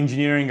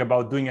engineering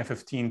about doing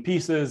FFT in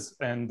pieces,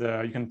 and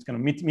you can kind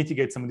of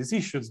mitigate some of these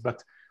issues.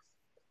 But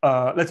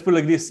let's put it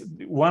like this.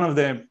 One of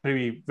the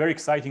maybe very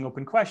exciting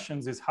open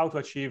questions is how to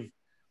achieve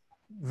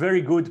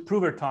very good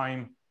prover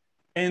time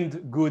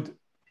and good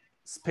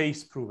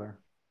space prover.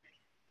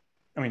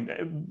 I mean,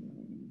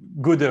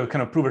 good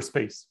kind of prover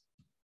space.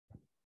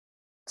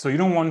 So you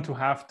don't want to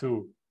have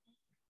to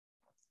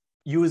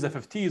use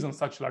FFTs on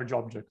such large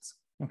objects,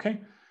 okay?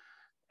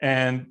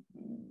 And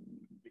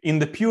in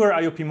the pure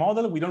IOP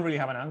model, we don't really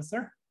have an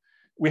answer.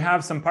 We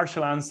have some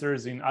partial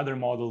answers in other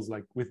models,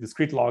 like with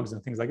discrete logs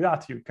and things like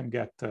that. You can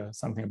get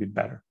something a bit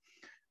better,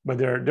 but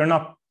they're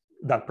not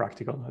that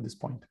practical at this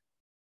point.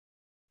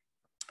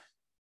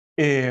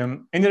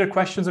 Any other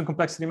questions on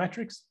complexity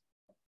metrics?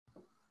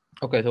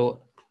 Okay,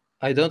 so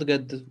I don't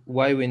get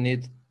why we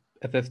need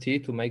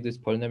FFT to make this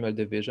polynomial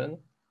division,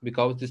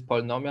 because these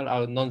polynomials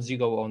are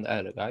non-zero on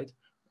L, right?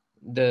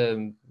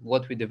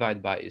 What we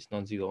divide by is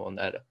non-zero on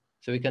L.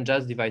 So we can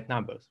just divide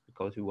numbers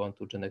because we want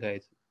to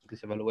generate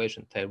this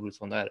evaluation tables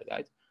on L,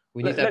 right?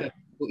 We need FFT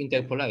to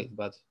interpolate,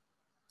 but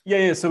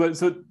yeah.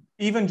 So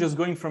even just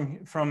going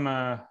from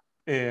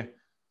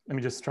let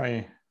me just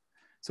try.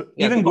 So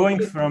yeah, even going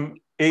from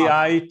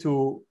AI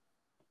to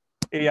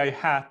AI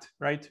hat,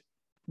 right?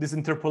 This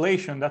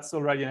interpolation, that's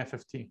already an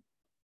FFT.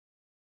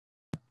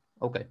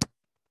 Okay.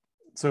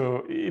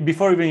 So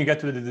before even you get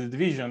to the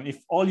division,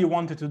 if all you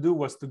wanted to do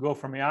was to go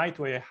from AI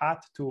to AI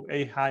hat to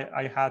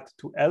AI hat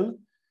to L,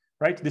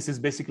 right? This is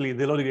basically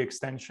the logic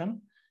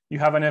extension. You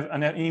have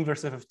an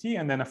inverse FFT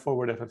and then a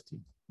forward FFT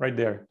right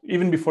there,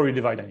 even before you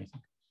divide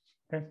anything,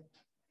 okay?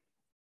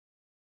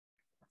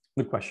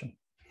 Good question.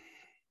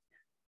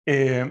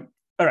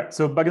 All right,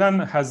 so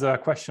Bagdan has a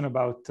question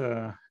about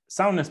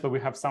soundness, but we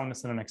have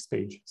soundness in the next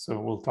page. So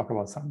we'll talk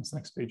about soundness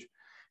next page.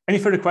 Any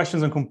further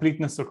questions on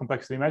completeness or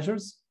complexity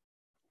measures?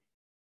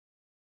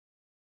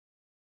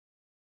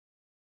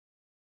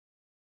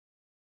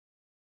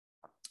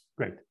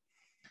 Great.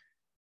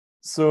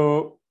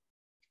 So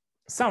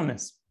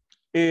soundness.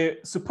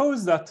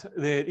 Suppose that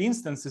the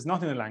instance is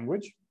not in a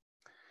language.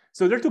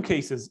 So there are two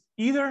cases.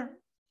 Either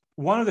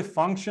one of the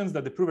functions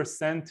that the prover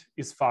sent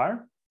is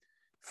far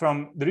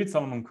from the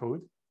Reed-Solomon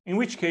code, in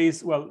which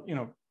case, well, you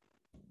know,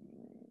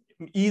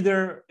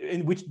 either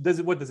in which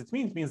what does it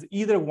mean? It means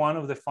either one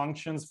of the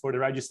functions for the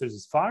registers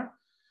is far,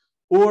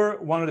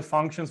 or one of the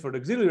functions for the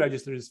auxiliary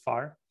register is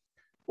far,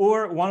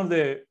 or one of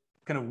the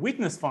kind of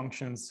witness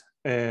functions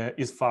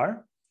is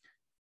far,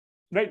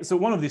 right? So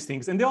one of these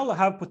things, and they all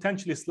have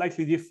potentially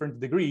slightly different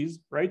degrees,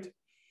 right?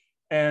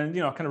 And,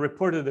 you know, kind of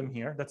reported them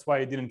here. That's why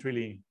I didn't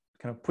really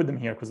kind of put them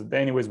here, because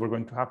anyways were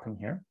going to happen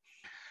here.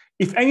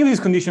 If any of these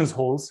conditions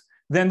holds,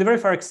 then the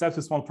verifier accepts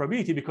a small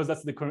probability, because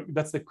that's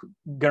the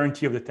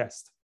guarantee of the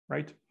test,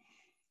 right?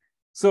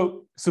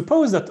 So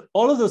suppose that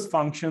all of those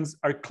functions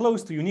are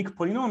close to unique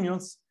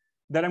polynomials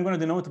that I'm going to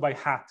denote by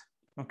hat,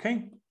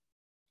 okay?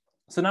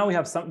 So now we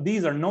have some,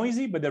 these are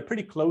noisy, but they're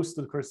pretty close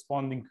to the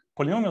corresponding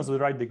polynomials with the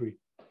right degree.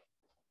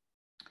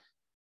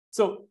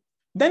 So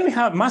then we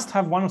must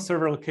have one of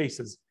several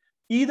cases.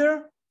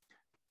 Either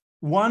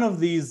one of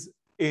these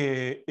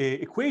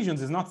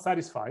equations is not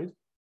satisfied,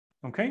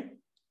 okay?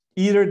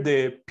 Either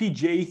the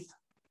pjth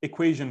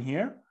equation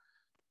here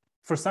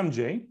for some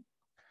j,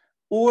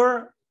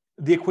 or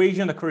the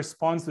equation that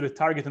corresponds to the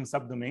target and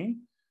subdomain,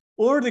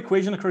 or the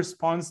equation that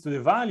corresponds to the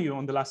value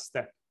on the last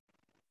step,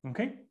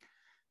 okay?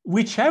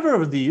 Whichever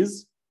of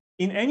these,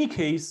 in any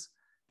case,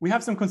 we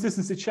have some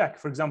consistency check.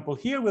 For example,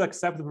 here we'll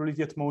accept the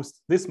probability at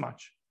most this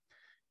much.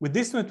 With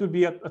this one, it would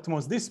be at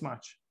most this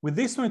much. With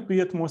this one, it would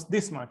be at most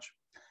this much.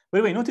 By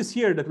the way, notice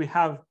here that we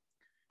have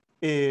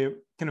a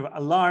kind of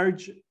a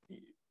large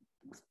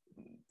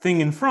thing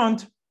in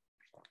front,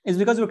 is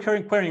because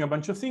we're querying a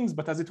bunch of things,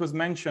 but as it was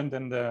mentioned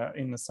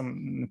in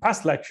some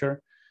past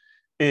lecture,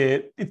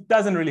 it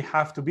doesn't really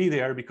have to be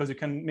there, because you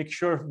can make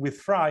sure with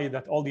Fry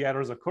that all the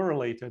errors are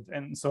correlated.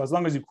 And so as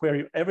long as you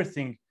query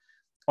everything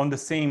on the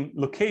same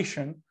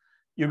location,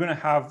 you're going to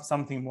have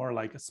something more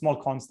like a small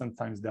constant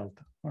times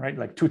delta, all right,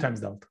 like 2 times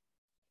delta.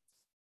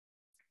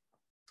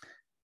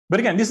 But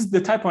again, this is the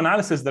type of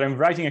analysis that I'm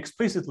writing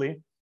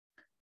explicitly,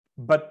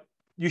 but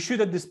you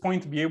should at this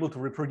point be able to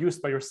reproduce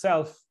by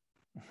yourself,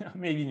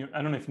 maybe,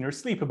 I don't know if in your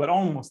sleep, but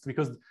almost,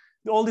 because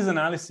all these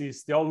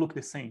analyses, they all look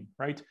the same,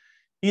 right?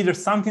 Either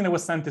something that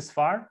was sent is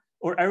far,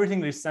 or everything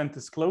that is sent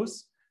is close.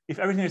 If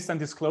everything is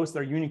sent is close,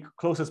 they're unique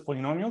closest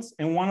polynomials.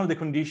 And one of the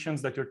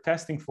conditions that you're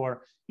testing for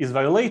is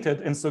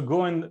violated. And so go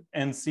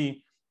and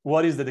see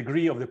what is the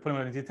degree of the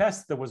polynomiality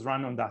test that was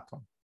run on that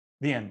one,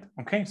 the end,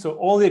 okay? So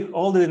all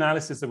the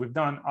analysis that we've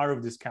done are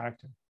of this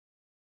character.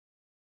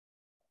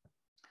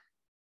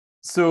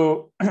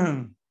 So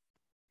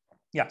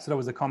yeah, so that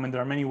was a comment.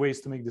 There are many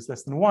ways to make this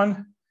less than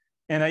 1.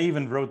 And I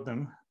even wrote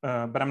them,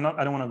 but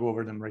I don't want to go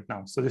over them right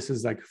now. So this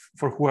is like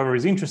for whoever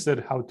is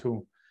interested, how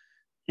to,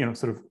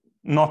 sort of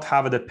not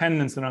have a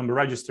dependence on number of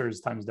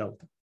registers times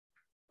delta.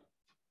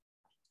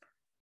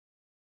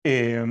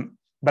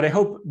 But I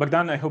hope,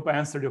 Bogdan, I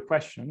answered your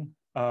question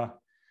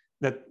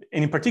that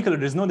in particular,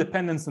 there's no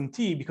dependence on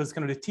t because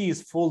kind of the t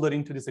is folded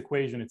into this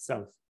equation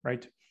itself,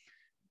 right?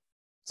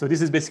 So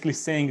this is basically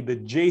saying the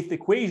jth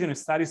equation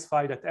is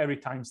satisfied at every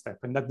time step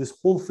and that this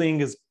whole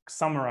thing is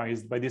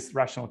summarized by this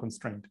rational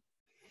constraint.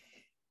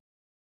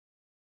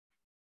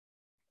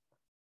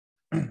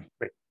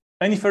 Great.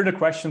 Any further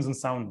questions on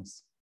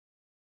soundness?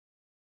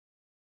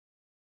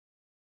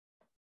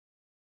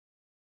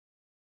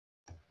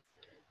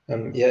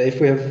 Yeah, if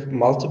we have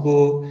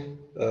multiple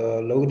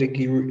low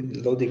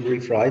degree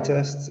Frey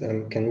tests,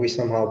 can we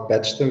somehow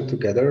batch them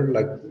together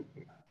like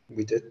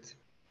we did?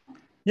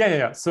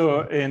 Yeah.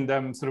 So, and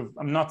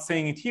I'm not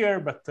saying it here,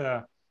 but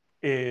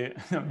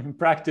in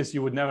practice,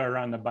 you would never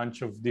run a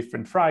bunch of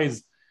different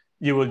Freys.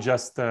 You will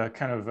just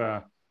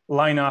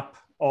line up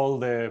all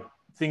the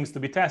things to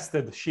be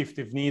tested, shift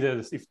if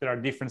needed, if there are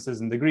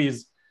differences in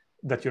degrees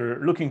that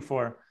you're looking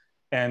for,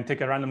 and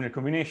take a random linear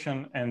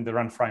combination and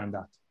run Frey on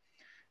that.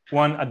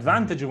 One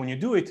advantage when you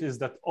do it is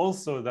that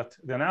also that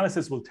the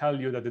analysis will tell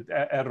you that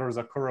the errors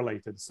are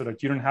correlated so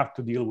that you don't have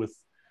to deal with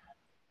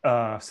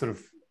sort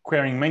of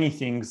querying many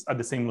things at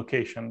the same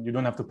location. You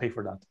don't have to pay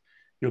for that.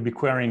 You'll be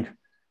querying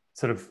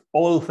sort of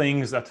all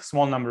things at a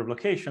small number of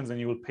locations and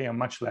you will pay a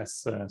much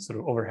less sort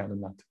of overhead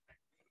on that,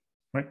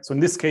 right? So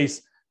in this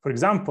case, for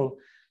example,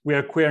 we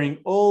are querying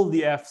all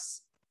the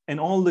Fs and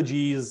all the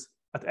Gs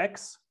at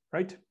X,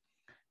 right?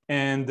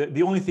 And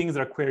the only things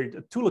that are queried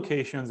at 2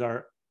 locations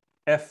are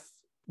F,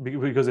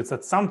 because it's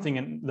at something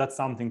and that's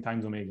something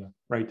times omega,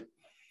 right?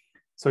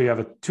 So you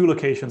have 2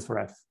 locations for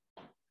F.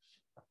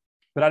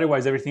 But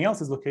otherwise, everything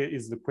else is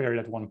queried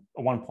at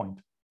one point,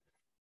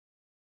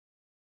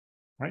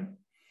 right?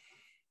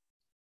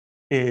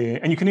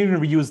 And you can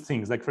even reuse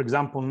things. Like, for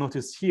example,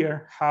 notice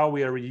here how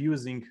we are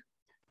reusing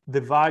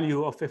the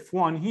value of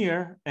F1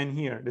 here and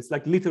here. It's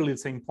like literally the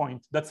same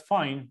point. That's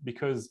fine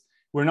because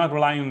we're not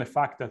relying on the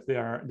fact that they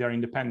are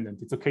independent.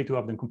 It's okay to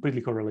have them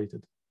completely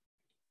correlated.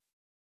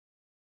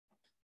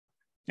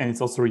 And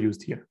it's also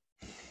reused here.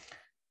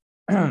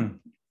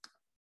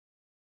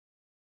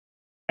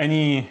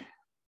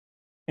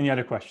 Any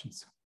other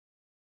questions?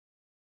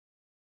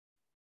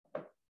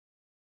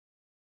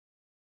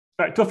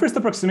 Right, to a first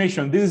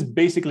approximation, this is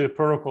basically a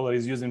protocol that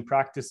is used in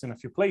practice in a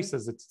few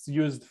places. It's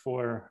used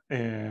for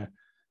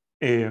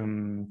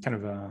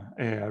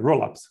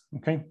roll-ups,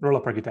 okay?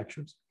 Roll-up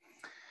architectures.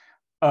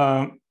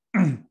 Now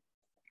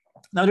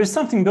there's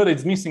something though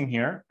that's missing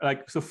here.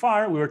 Like so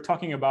far, we were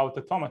talking about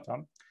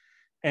automata.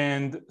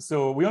 And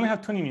so we only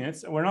have 20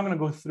 minutes. We're not going to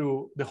go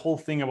through the whole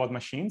thing about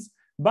machines,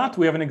 but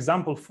we have an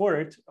example for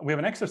it. We have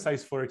an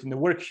exercise for it in the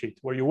worksheet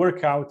where you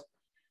work out,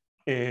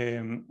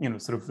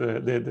 sort of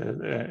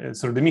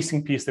the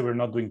missing piece that we're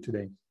not doing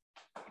today.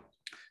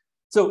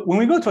 So when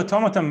we go to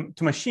automata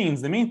to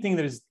machines, the main thing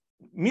that is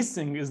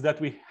missing is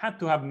that we had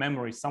to have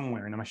memory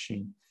somewhere in a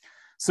machine.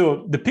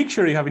 So the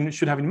picture you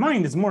should have in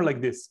mind is more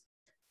like this.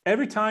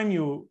 Every time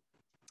you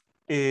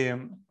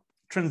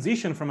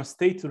transition from a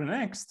state to the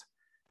next,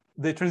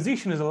 the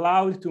transition is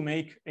allowed to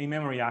make a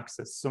memory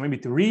access. So maybe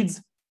it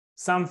reads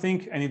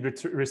something and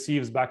it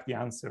receives back the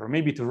answer, or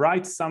maybe it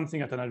writes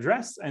something at an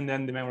address and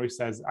then the memory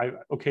says,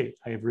 okay,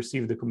 I have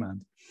received the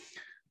command.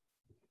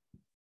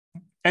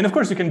 And of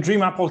course, you can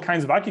dream up all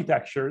kinds of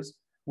architectures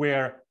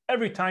where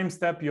every time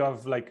step you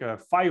have like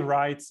 5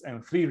 writes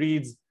and 3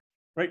 reads,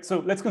 right? So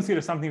let's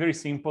consider something very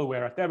simple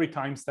where at every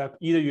time step,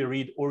 either you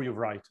read or you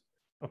write,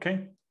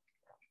 okay?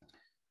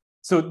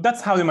 So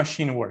that's how the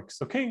machine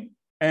works, okay?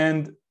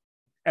 And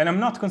I'm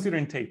not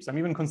considering tapes. I'm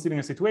even considering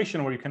a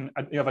situation where you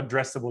have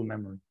addressable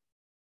memory.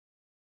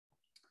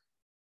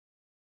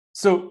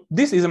 So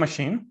this is a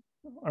machine,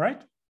 all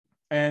right?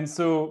 And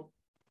so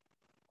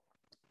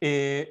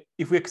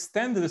if we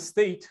extend this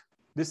state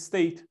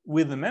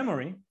with the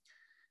memory,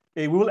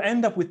 we will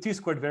end up with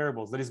t-squared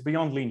variables that is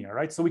beyond linear,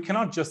 right? So we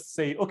cannot just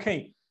say,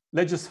 okay,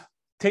 let's just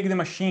take the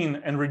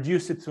machine and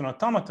reduce it to an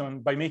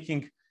automaton by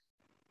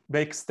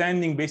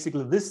extending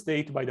basically this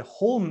state by the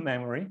whole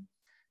memory.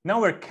 Now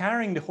we're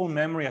carrying the whole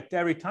memory at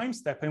every time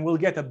step and we'll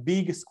get a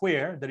big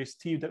square that is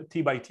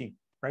t by t,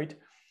 right?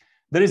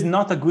 That is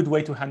not a good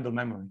way to handle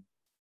memory,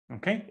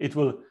 okay? It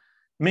will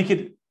make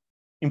it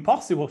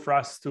impossible for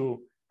us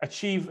to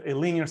achieve a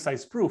linear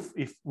size proof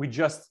if we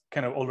just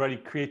kind of already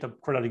create a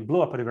quadratic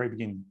blowup at the very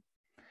beginning.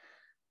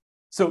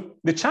 So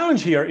the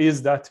challenge here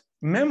is that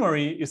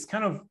memory is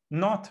kind of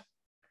not,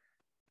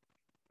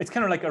 it's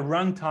kind of like a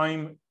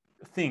runtime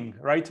thing,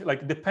 right?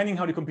 Like depending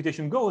how the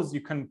computation goes,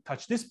 you can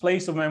touch this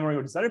place of memory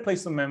or this other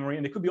place of memory,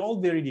 and they could be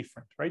all very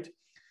different, right?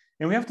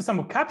 And we have to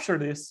somehow capture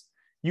this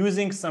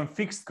using some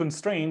fixed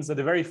constraints that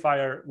the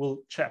verifier will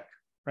check,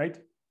 right?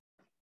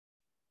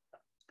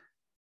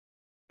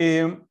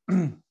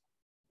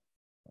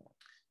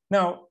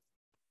 Now,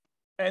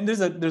 and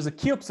there's a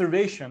key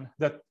observation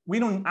that we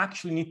don't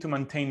actually need to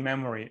maintain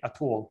memory at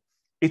all.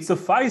 It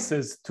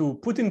suffices to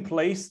put in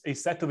place a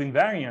set of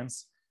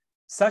invariants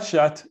such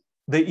that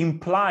they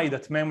imply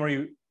that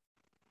memory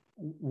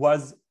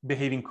was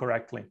behaving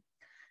correctly.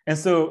 And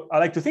so I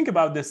like to think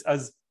about this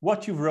as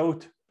what you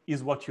wrote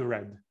is what you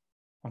read,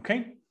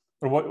 okay?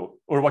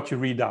 Or what you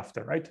read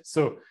after, right?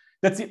 So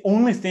that's the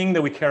only thing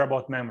that we care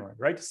about memory,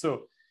 right?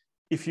 So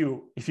if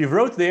you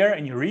wrote there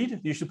and you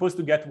read, you're supposed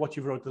to get what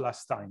you wrote the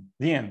last time,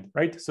 the end,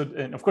 right? So,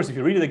 and of course, if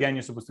you read it again,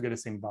 you're supposed to get the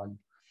same value.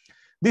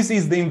 This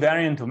is the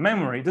invariant of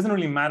memory. It doesn't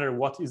really matter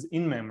what is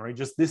in memory,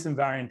 just this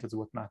invariant is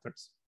what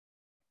matters.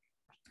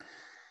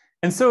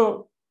 And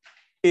so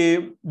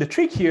the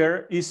trick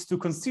here is to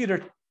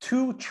consider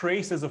two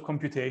traces of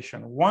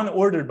computation, one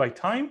ordered by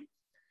time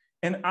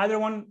and other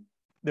one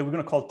that we're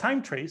going to call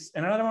time trace,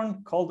 and another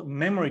one called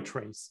memory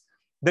trace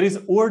that is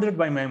ordered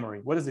by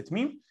memory. What does it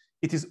mean?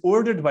 It is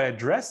ordered by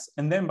address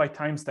and then by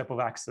time step of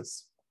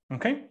access,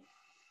 okay?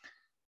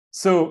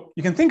 So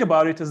you can think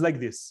about it as like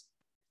this.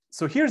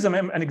 So here's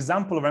an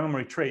example of a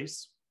memory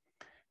trace.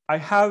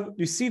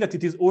 You see that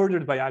it is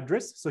ordered by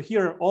address. So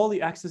here are all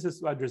the accesses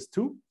to address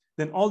 2,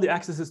 then all the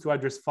accesses to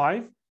address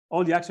 5,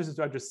 all the accesses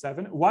to address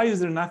 7. Why is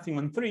there nothing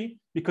on 3?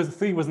 Because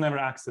 3 was never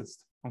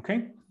accessed,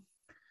 okay?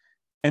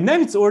 And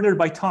then it's ordered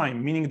by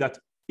time, meaning that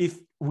if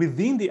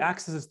within the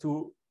accesses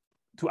to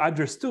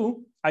address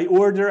 2, I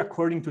order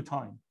according to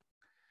time.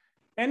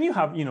 And you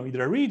have,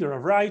 either a read or a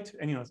write,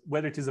 and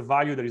whether it is a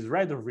value that is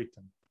read or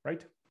written,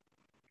 right?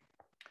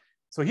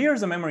 So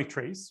here's a memory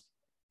trace.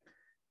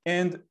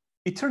 And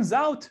it turns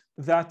out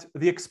that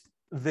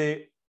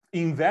the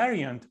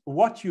invariant,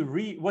 what you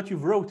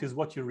wrote is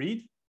what you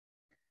read,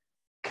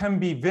 can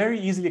be very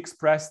easily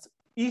expressed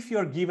if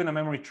you're given a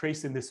memory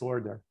trace in this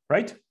order,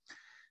 right?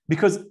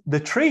 Because the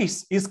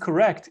trace is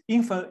correct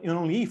if and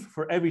only if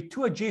for every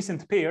 2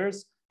 adjacent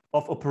pairs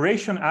of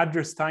operation,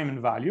 address, time,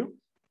 and value,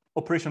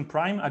 operation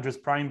prime, address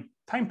prime,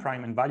 time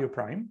prime, and value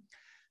prime,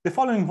 the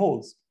following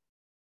holds.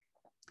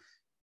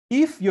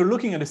 If you're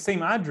looking at the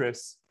same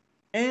address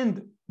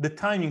and the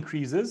time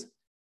increases,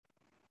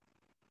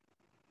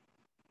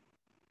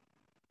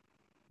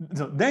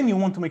 so then you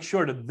want to make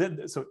sure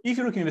that, so if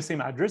you're looking at the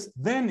same address,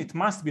 then it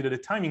must be that the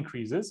time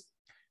increases.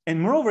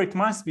 And moreover, it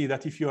must be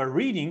that if you are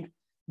reading,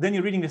 then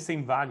you're reading the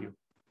same value,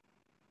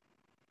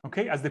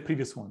 okay, as the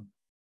previous one.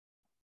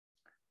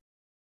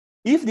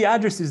 If the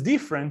address is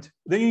different,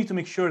 then you need to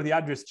make sure the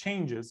address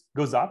changes,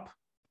 goes up,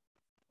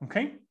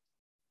 okay?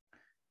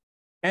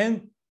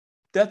 And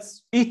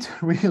that's it,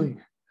 really.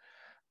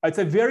 It's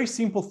a very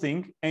simple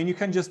thing, and you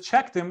can just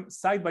check them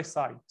side by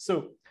side.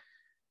 So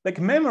like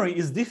memory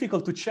is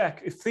difficult to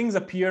check if things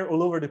appear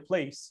all over the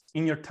place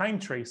in your time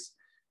trace,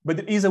 but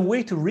there is a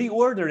way to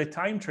reorder a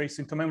time trace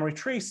into memory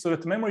trace so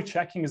that memory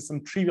checking is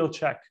some trivial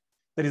check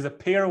that is a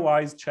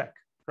pairwise check,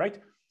 right?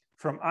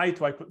 From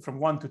from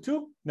 1 to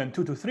 2, then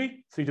 2 to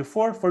 3, 3 to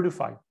 4, 4 to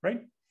 5,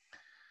 right?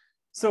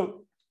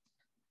 So,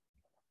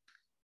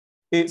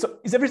 is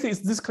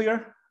this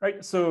clear,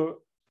 right? So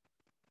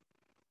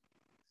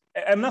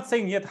I'm not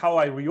saying yet how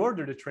I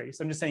reorder the trace.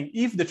 I'm just saying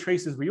if the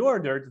trace is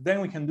reordered,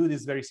 then we can do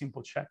these very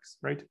simple checks,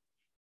 right?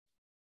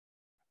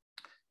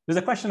 There's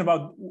a question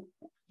about,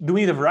 do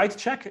we need a write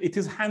check? It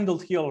is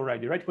handled here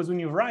already, right? Because when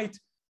you write,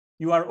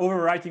 you are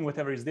overwriting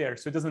whatever is there.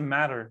 So it doesn't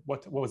matter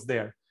what was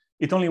there.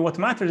 What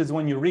matters is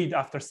when you read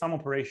after some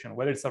operation,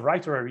 whether it's a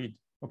write or a read,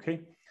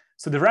 okay?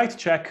 So the write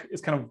check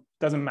is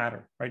doesn't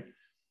matter, right?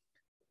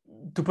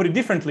 To put it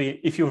differently,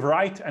 if you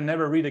write and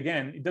never read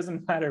again, it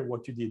doesn't matter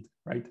what you did,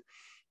 right?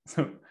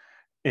 So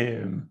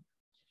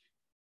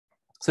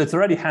it's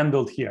already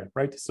handled here,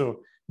 right?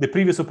 So the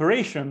previous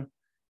operation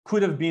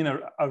could have been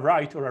a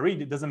write or a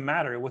read. It doesn't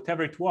matter.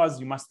 Whatever it was,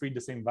 you must read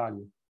the same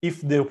value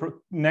if the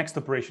next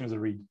operation is a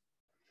read.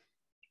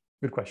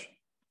 Good question.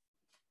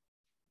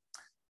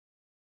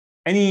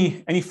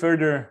 Any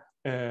further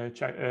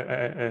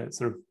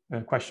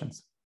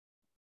questions?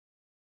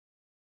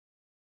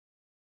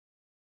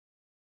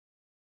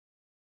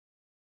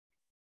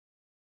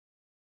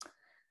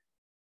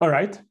 All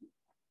right.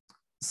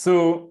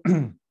 So,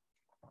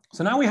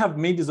 so now we have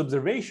made this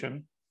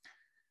observation.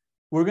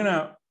 We're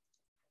gonna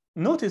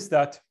notice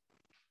that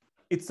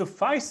it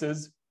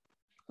suffices,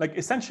 like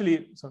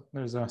essentially. So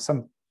there's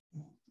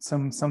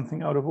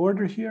something out of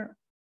order here.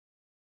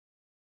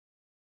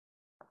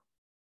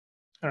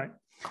 All right.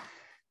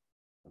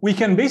 We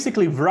can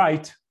basically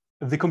write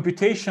the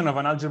computation of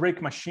an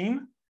algebraic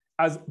machine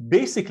as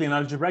basically an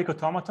algebraic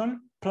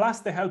automaton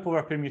plus the help of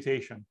our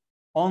permutation.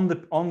 on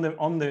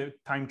the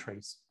time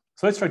trace.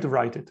 So let's try to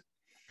write it.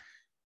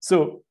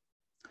 So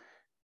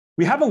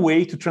we have a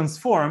way to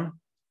transform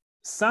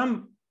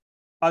some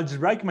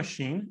algebraic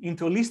machine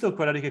into a list of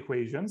quadratic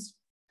equations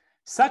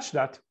such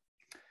that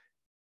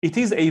it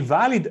is a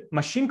valid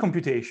machine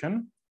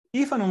computation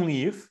if and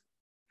only if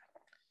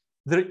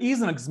there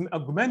is an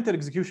augmented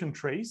execution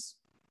trace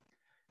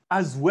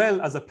as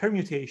well as a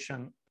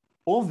permutation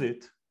of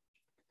it,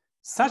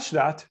 such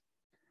that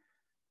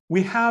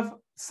we have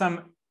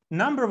some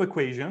number of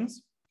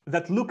equations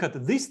that look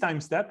at this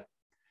time step,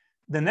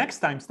 the next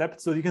time step.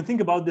 So you can think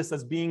about this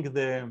as being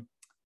the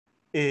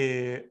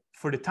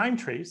for the time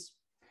trace,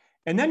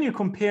 and then you're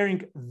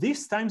comparing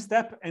this time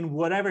step and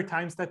whatever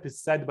time step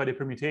is set by the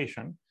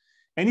permutation.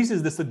 And this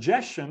is the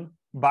suggestion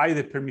by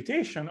the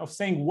permutation of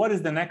saying what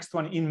is the next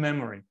one in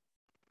memory.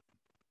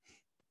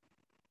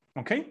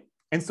 Okay,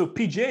 and so the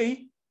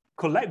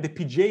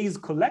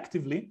PJs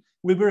collectively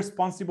will be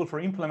responsible for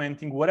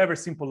implementing whatever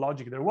simple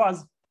logic there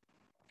was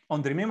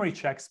on the memory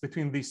checks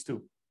between these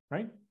two,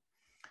 right?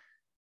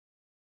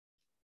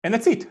 And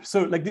that's it.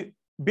 So like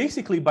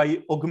basically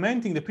by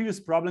augmenting the previous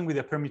problem with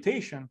a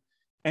permutation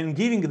and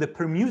giving the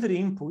permuted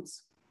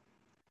inputs,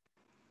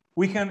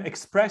 we can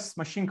express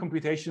machine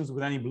computations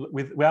without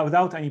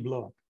any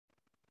blowup,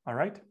 all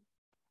right?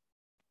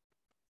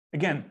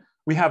 Again,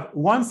 we have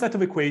one set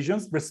of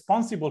equations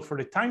responsible for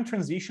the time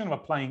transition of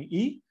applying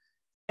E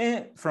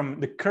from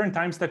the current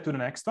time step to the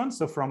next one,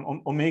 so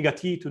from omega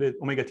t to the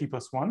omega t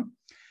plus 1,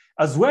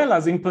 as well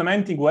as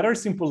implementing whatever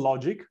simple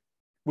logic,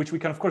 which we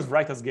can of course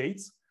write as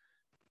gates,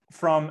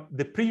 from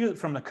the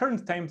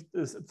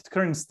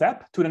current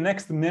step to the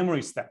next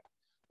memory step.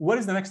 What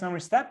is the next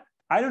memory step?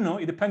 I don't know.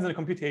 It depends on the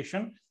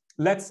computation.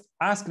 Let's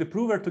ask the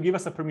prover to give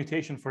us a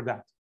permutation for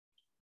that.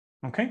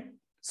 Okay,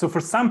 so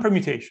for some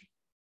permutation.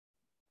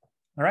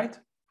 All right.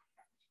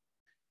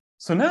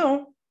 So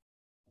now,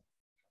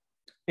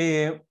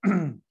 okay,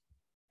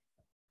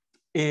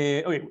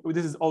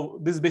 this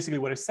is basically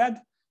what I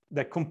said.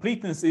 The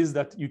completeness is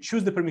that you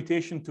choose the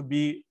permutation to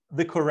be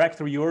the correct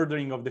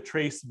reordering of the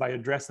trace by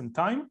address and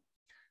time,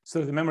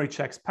 so the memory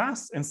checks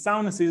pass. And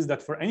soundness is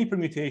that for any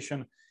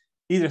permutation,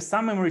 either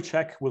some memory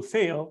check will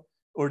fail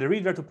or the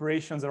read-write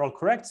operations are all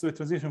correct, so the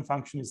transition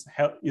function is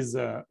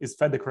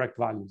fed the correct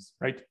values,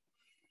 right?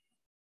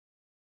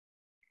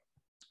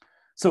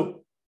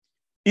 So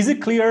is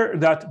it clear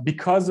that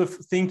because of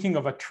thinking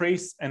of a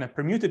trace and a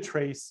permuted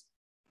trace,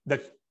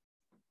 that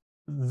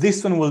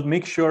this one will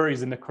make sure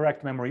is in the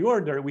correct memory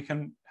order, we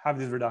can have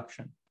this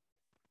reduction?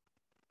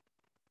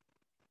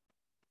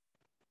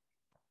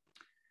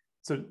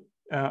 So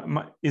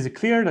is it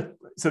clear that,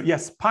 so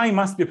yes, pi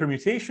must be a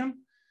permutation.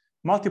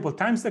 Multiple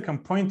time step can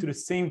point to the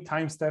same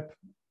time step.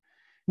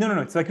 No,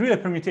 it's like really a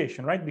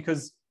permutation, right?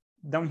 Because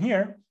down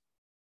here,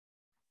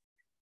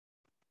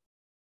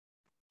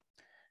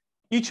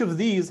 each of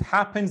these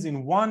happens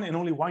in one and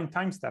only one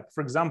time step.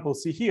 For example,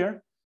 see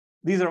here,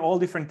 these are all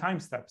different time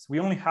steps. We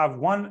only have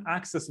one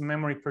access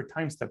memory per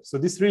time step. So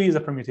this really is a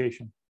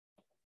permutation.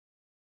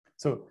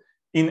 So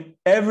in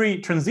every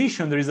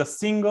transition, there is a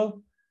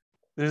single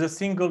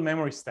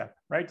memory step,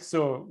 right?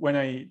 So when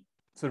I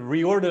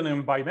reorder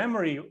them by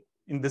memory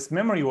in this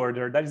memory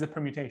order, that is a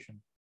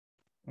permutation,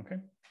 okay?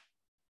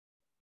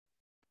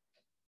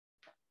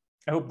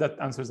 I hope that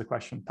answers the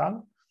question,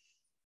 Tal.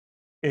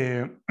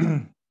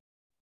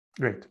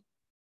 Great.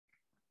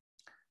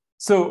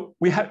 So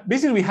we have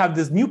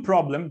this new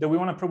problem that we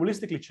want to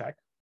probabilistically check.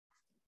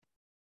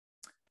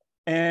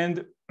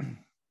 And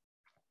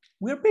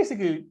we're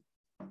basically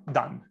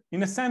done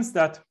in a sense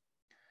that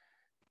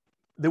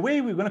the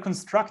way we're going to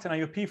construct an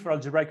IOP for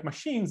algebraic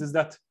machines is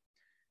that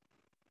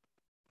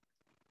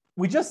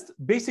we just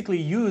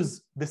basically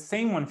use the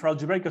same one for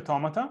algebraic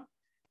automata,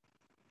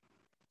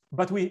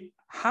 but we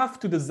have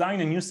to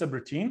design a new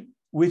subroutine,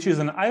 which is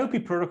an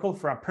IOP protocol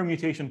for a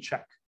permutation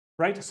check,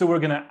 right? So we're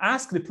going to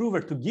ask the prover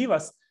to give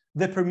us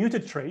the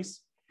permuted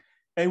trace,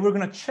 and we're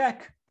going to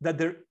check that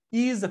there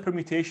is a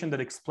permutation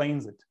that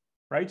explains it,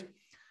 right?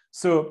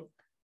 So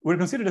we'll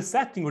consider the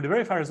setting where the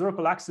verifier has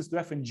oracle access to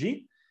F and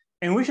G,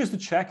 and wishes to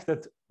check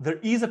that there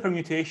is a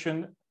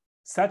permutation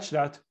such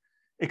that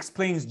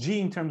explains G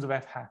in terms of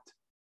F hat,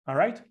 all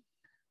right?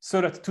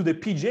 So that to the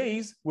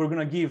PJs, we're going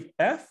to give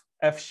F,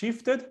 F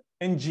shifted,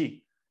 and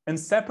G. And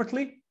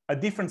separately, a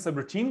different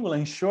subroutine will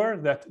ensure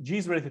that G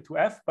is related to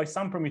F by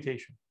some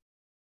permutation,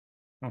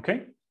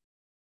 okay?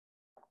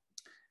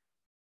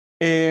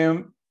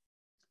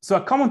 So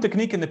a common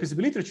technique in the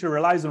PCB literature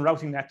relies on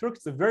routing networks.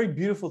 It's a very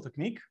beautiful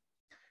technique,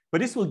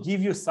 but this will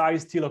give you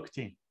size T log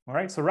T, all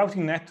right? So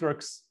routing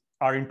networks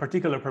are in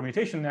particular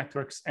permutation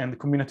networks, and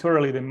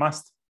combinatorially, they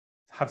must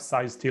have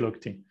size T log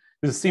T.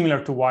 This is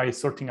similar to why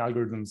sorting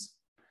algorithms,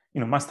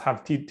 must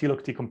have T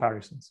log T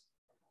comparisons.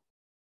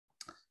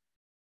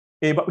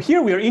 But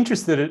here we are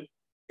interested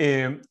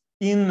in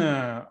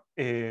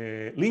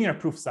linear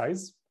proof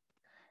size,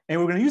 and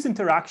we're going to use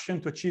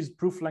interaction to achieve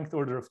proof length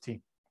order of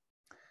T.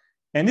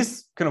 And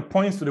this kind of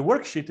points to the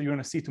worksheet that you're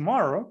going to see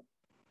tomorrow.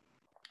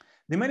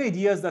 The main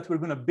idea is that we're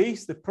going to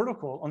base the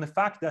protocol on the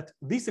fact that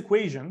this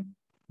equation,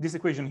 this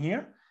equation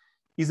here,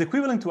 is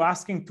equivalent to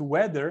asking to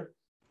whether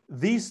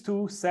these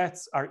two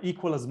sets are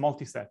equal as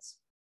multisets.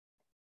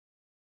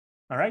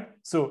 All right,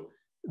 so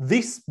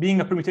this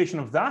being a permutation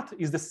of that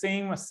is the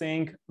same as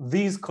saying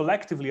these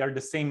collectively are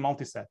the same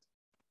multiset.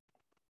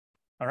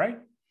 All right.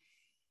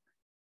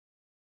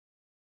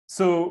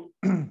 So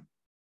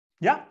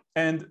yeah,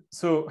 and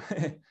so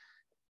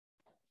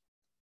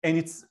and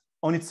it's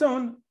on its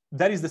own,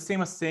 that is the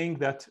same as saying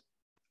that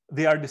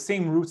they are the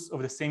same roots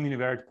of the same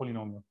univariate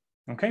polynomial.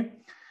 Okay,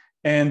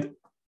 and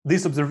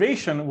this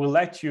observation will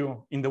let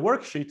you in the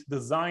worksheet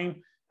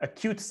design a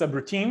cute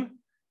subroutine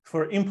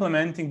for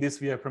implementing this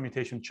via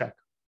permutation check.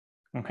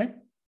 Okay.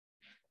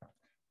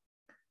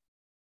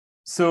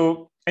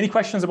 So any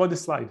questions about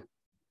this slide?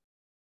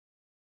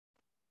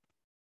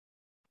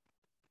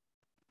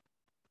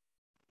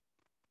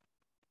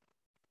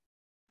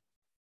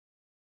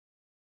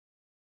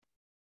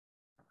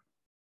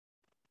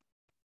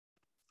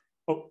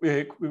 Oh,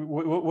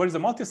 what is a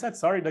multiset?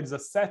 Sorry, that is a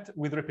set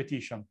with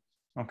repetition.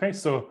 Okay,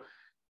 so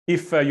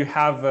if you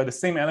have the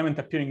same element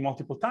appearing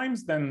multiple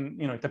times, then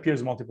it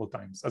appears multiple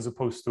times as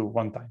opposed to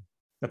one time.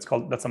 That's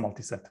a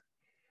multiset.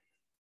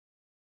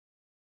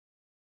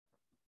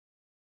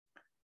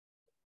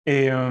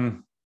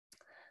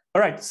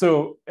 All right,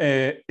 so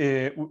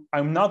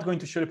I'm not going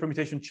to show the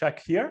permutation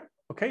check here.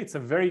 Okay, it's a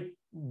very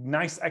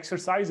nice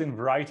exercise in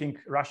writing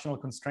rational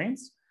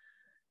constraints.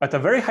 At a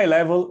very high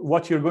level,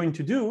 what you're going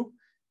to do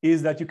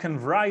is that you can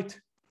write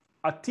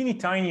a teeny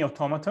tiny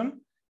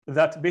automaton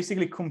that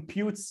basically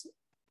computes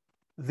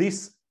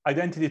this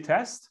identity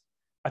test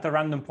at a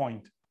random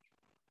point,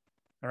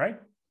 all right,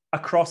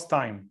 across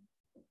time,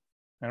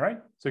 all right?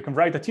 So you can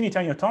write a teeny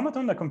tiny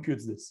automaton that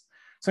computes this.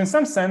 So in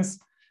some sense,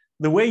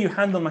 the way you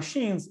handle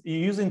machines, you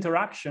use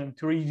interaction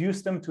to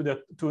reduce them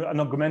to an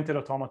augmented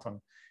automaton.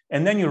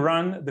 And then you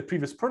run the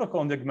previous protocol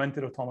on the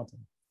augmented automaton.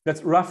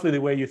 That's roughly the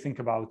way you think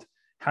about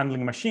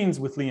handling machines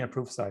with linear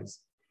proof size.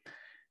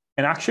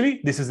 And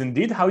actually, this is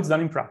indeed how it's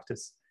done in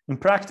practice. In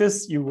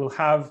practice, you will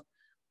have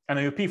an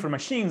IOP for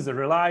machines that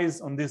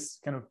relies on this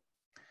kind of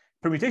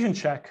permutation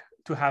check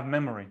to have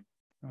memory,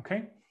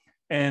 okay?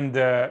 And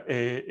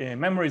a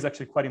memory is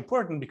actually quite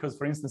important because,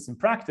 for instance, in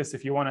practice,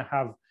 if you want to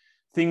have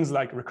things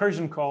like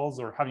recursion calls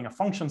or having a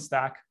function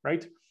stack,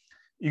 right?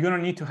 You're going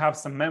to need to have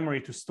some memory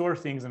to store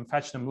things and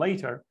fetch them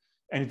later.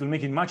 And it will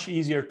make it much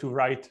easier to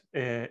write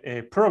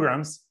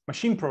programs,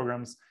 machine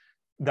programs,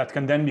 that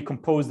can then be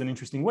composed in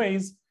interesting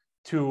ways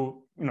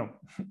to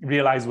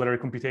realize whatever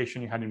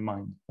computation you had in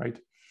mind, right?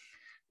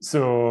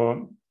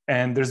 So,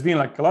 and there's been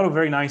like a lot of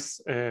very nice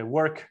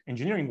work,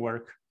 engineering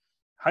work,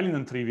 highly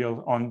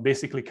non-trivial, on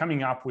basically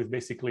coming up with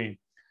basically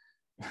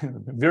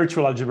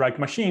virtual algebraic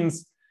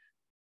machines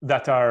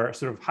that are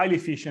sort of highly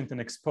efficient and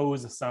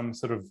expose some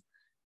sort of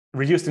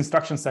reduced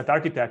instruction set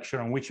architecture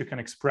on which you can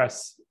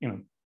express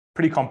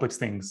pretty complex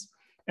things.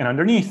 And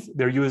underneath,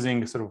 they're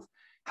using sort of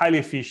highly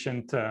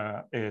efficient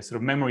sort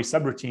of memory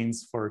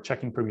subroutines for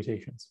checking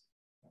permutations.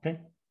 Okay.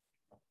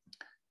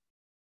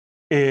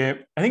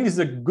 I think this is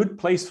a good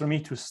place for me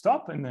to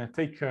stop and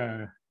take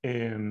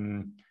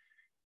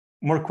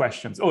more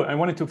questions. Oh, I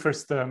wanted to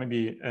first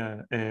maybe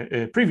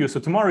preview. So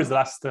tomorrow is the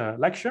last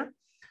lecture.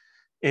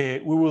 We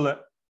will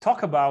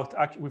talk about,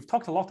 we've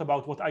talked a lot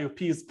about what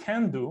IOPs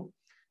can do,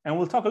 and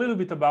we'll talk a little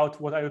bit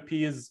about what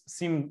IOPs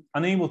seem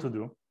unable to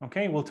do.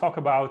 Okay, we'll talk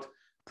about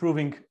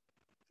proving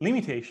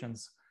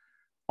limitations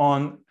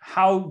on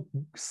how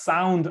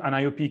sound an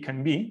IOP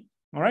can be.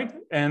 All right,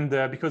 and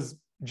because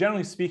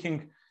generally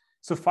speaking,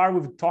 so far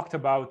we've talked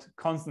about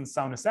constant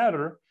soundness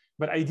error,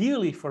 but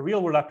ideally for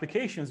real world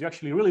applications, you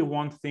actually really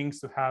want things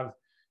to have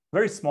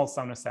very small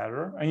soundness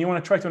error, and you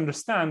want to try to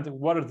understand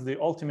what is the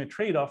ultimate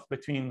trade-off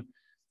between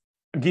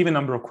a given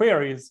number of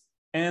queries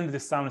and the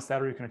soundness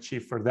error you can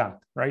achieve for that,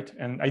 right?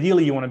 And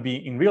ideally you want to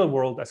be in real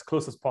world as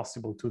close as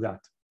possible to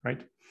that,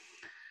 right?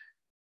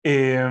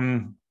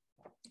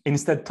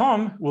 Instead,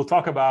 Tom will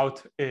talk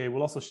about, he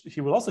will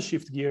also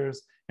shift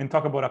gears and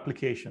talk about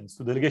applications,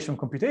 so delegation of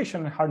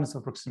computation and hardness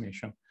of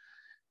approximation.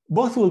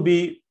 Both will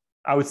be,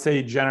 I would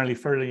say, generally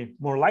fairly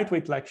more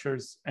lightweight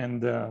lectures,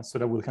 and so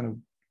that will kind of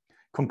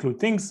conclude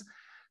things.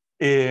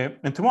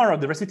 And tomorrow,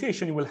 the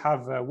recitation, you will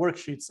have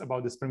worksheets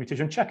about this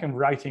permutation check and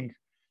writing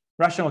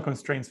rational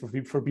constraints for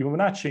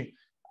Fibonacci.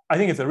 I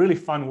think it's a really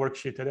fun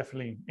worksheet. I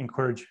definitely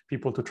encourage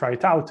people to try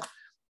it out.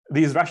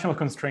 These rational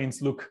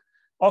constraints look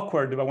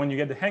awkward, but when you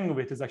get the hang of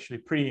it, it's actually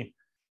pretty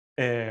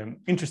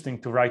interesting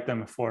to write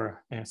them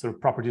for sort of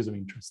properties of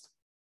interest.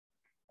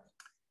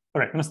 All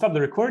right, I'm gonna stop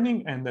the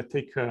recording and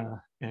take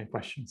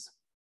questions.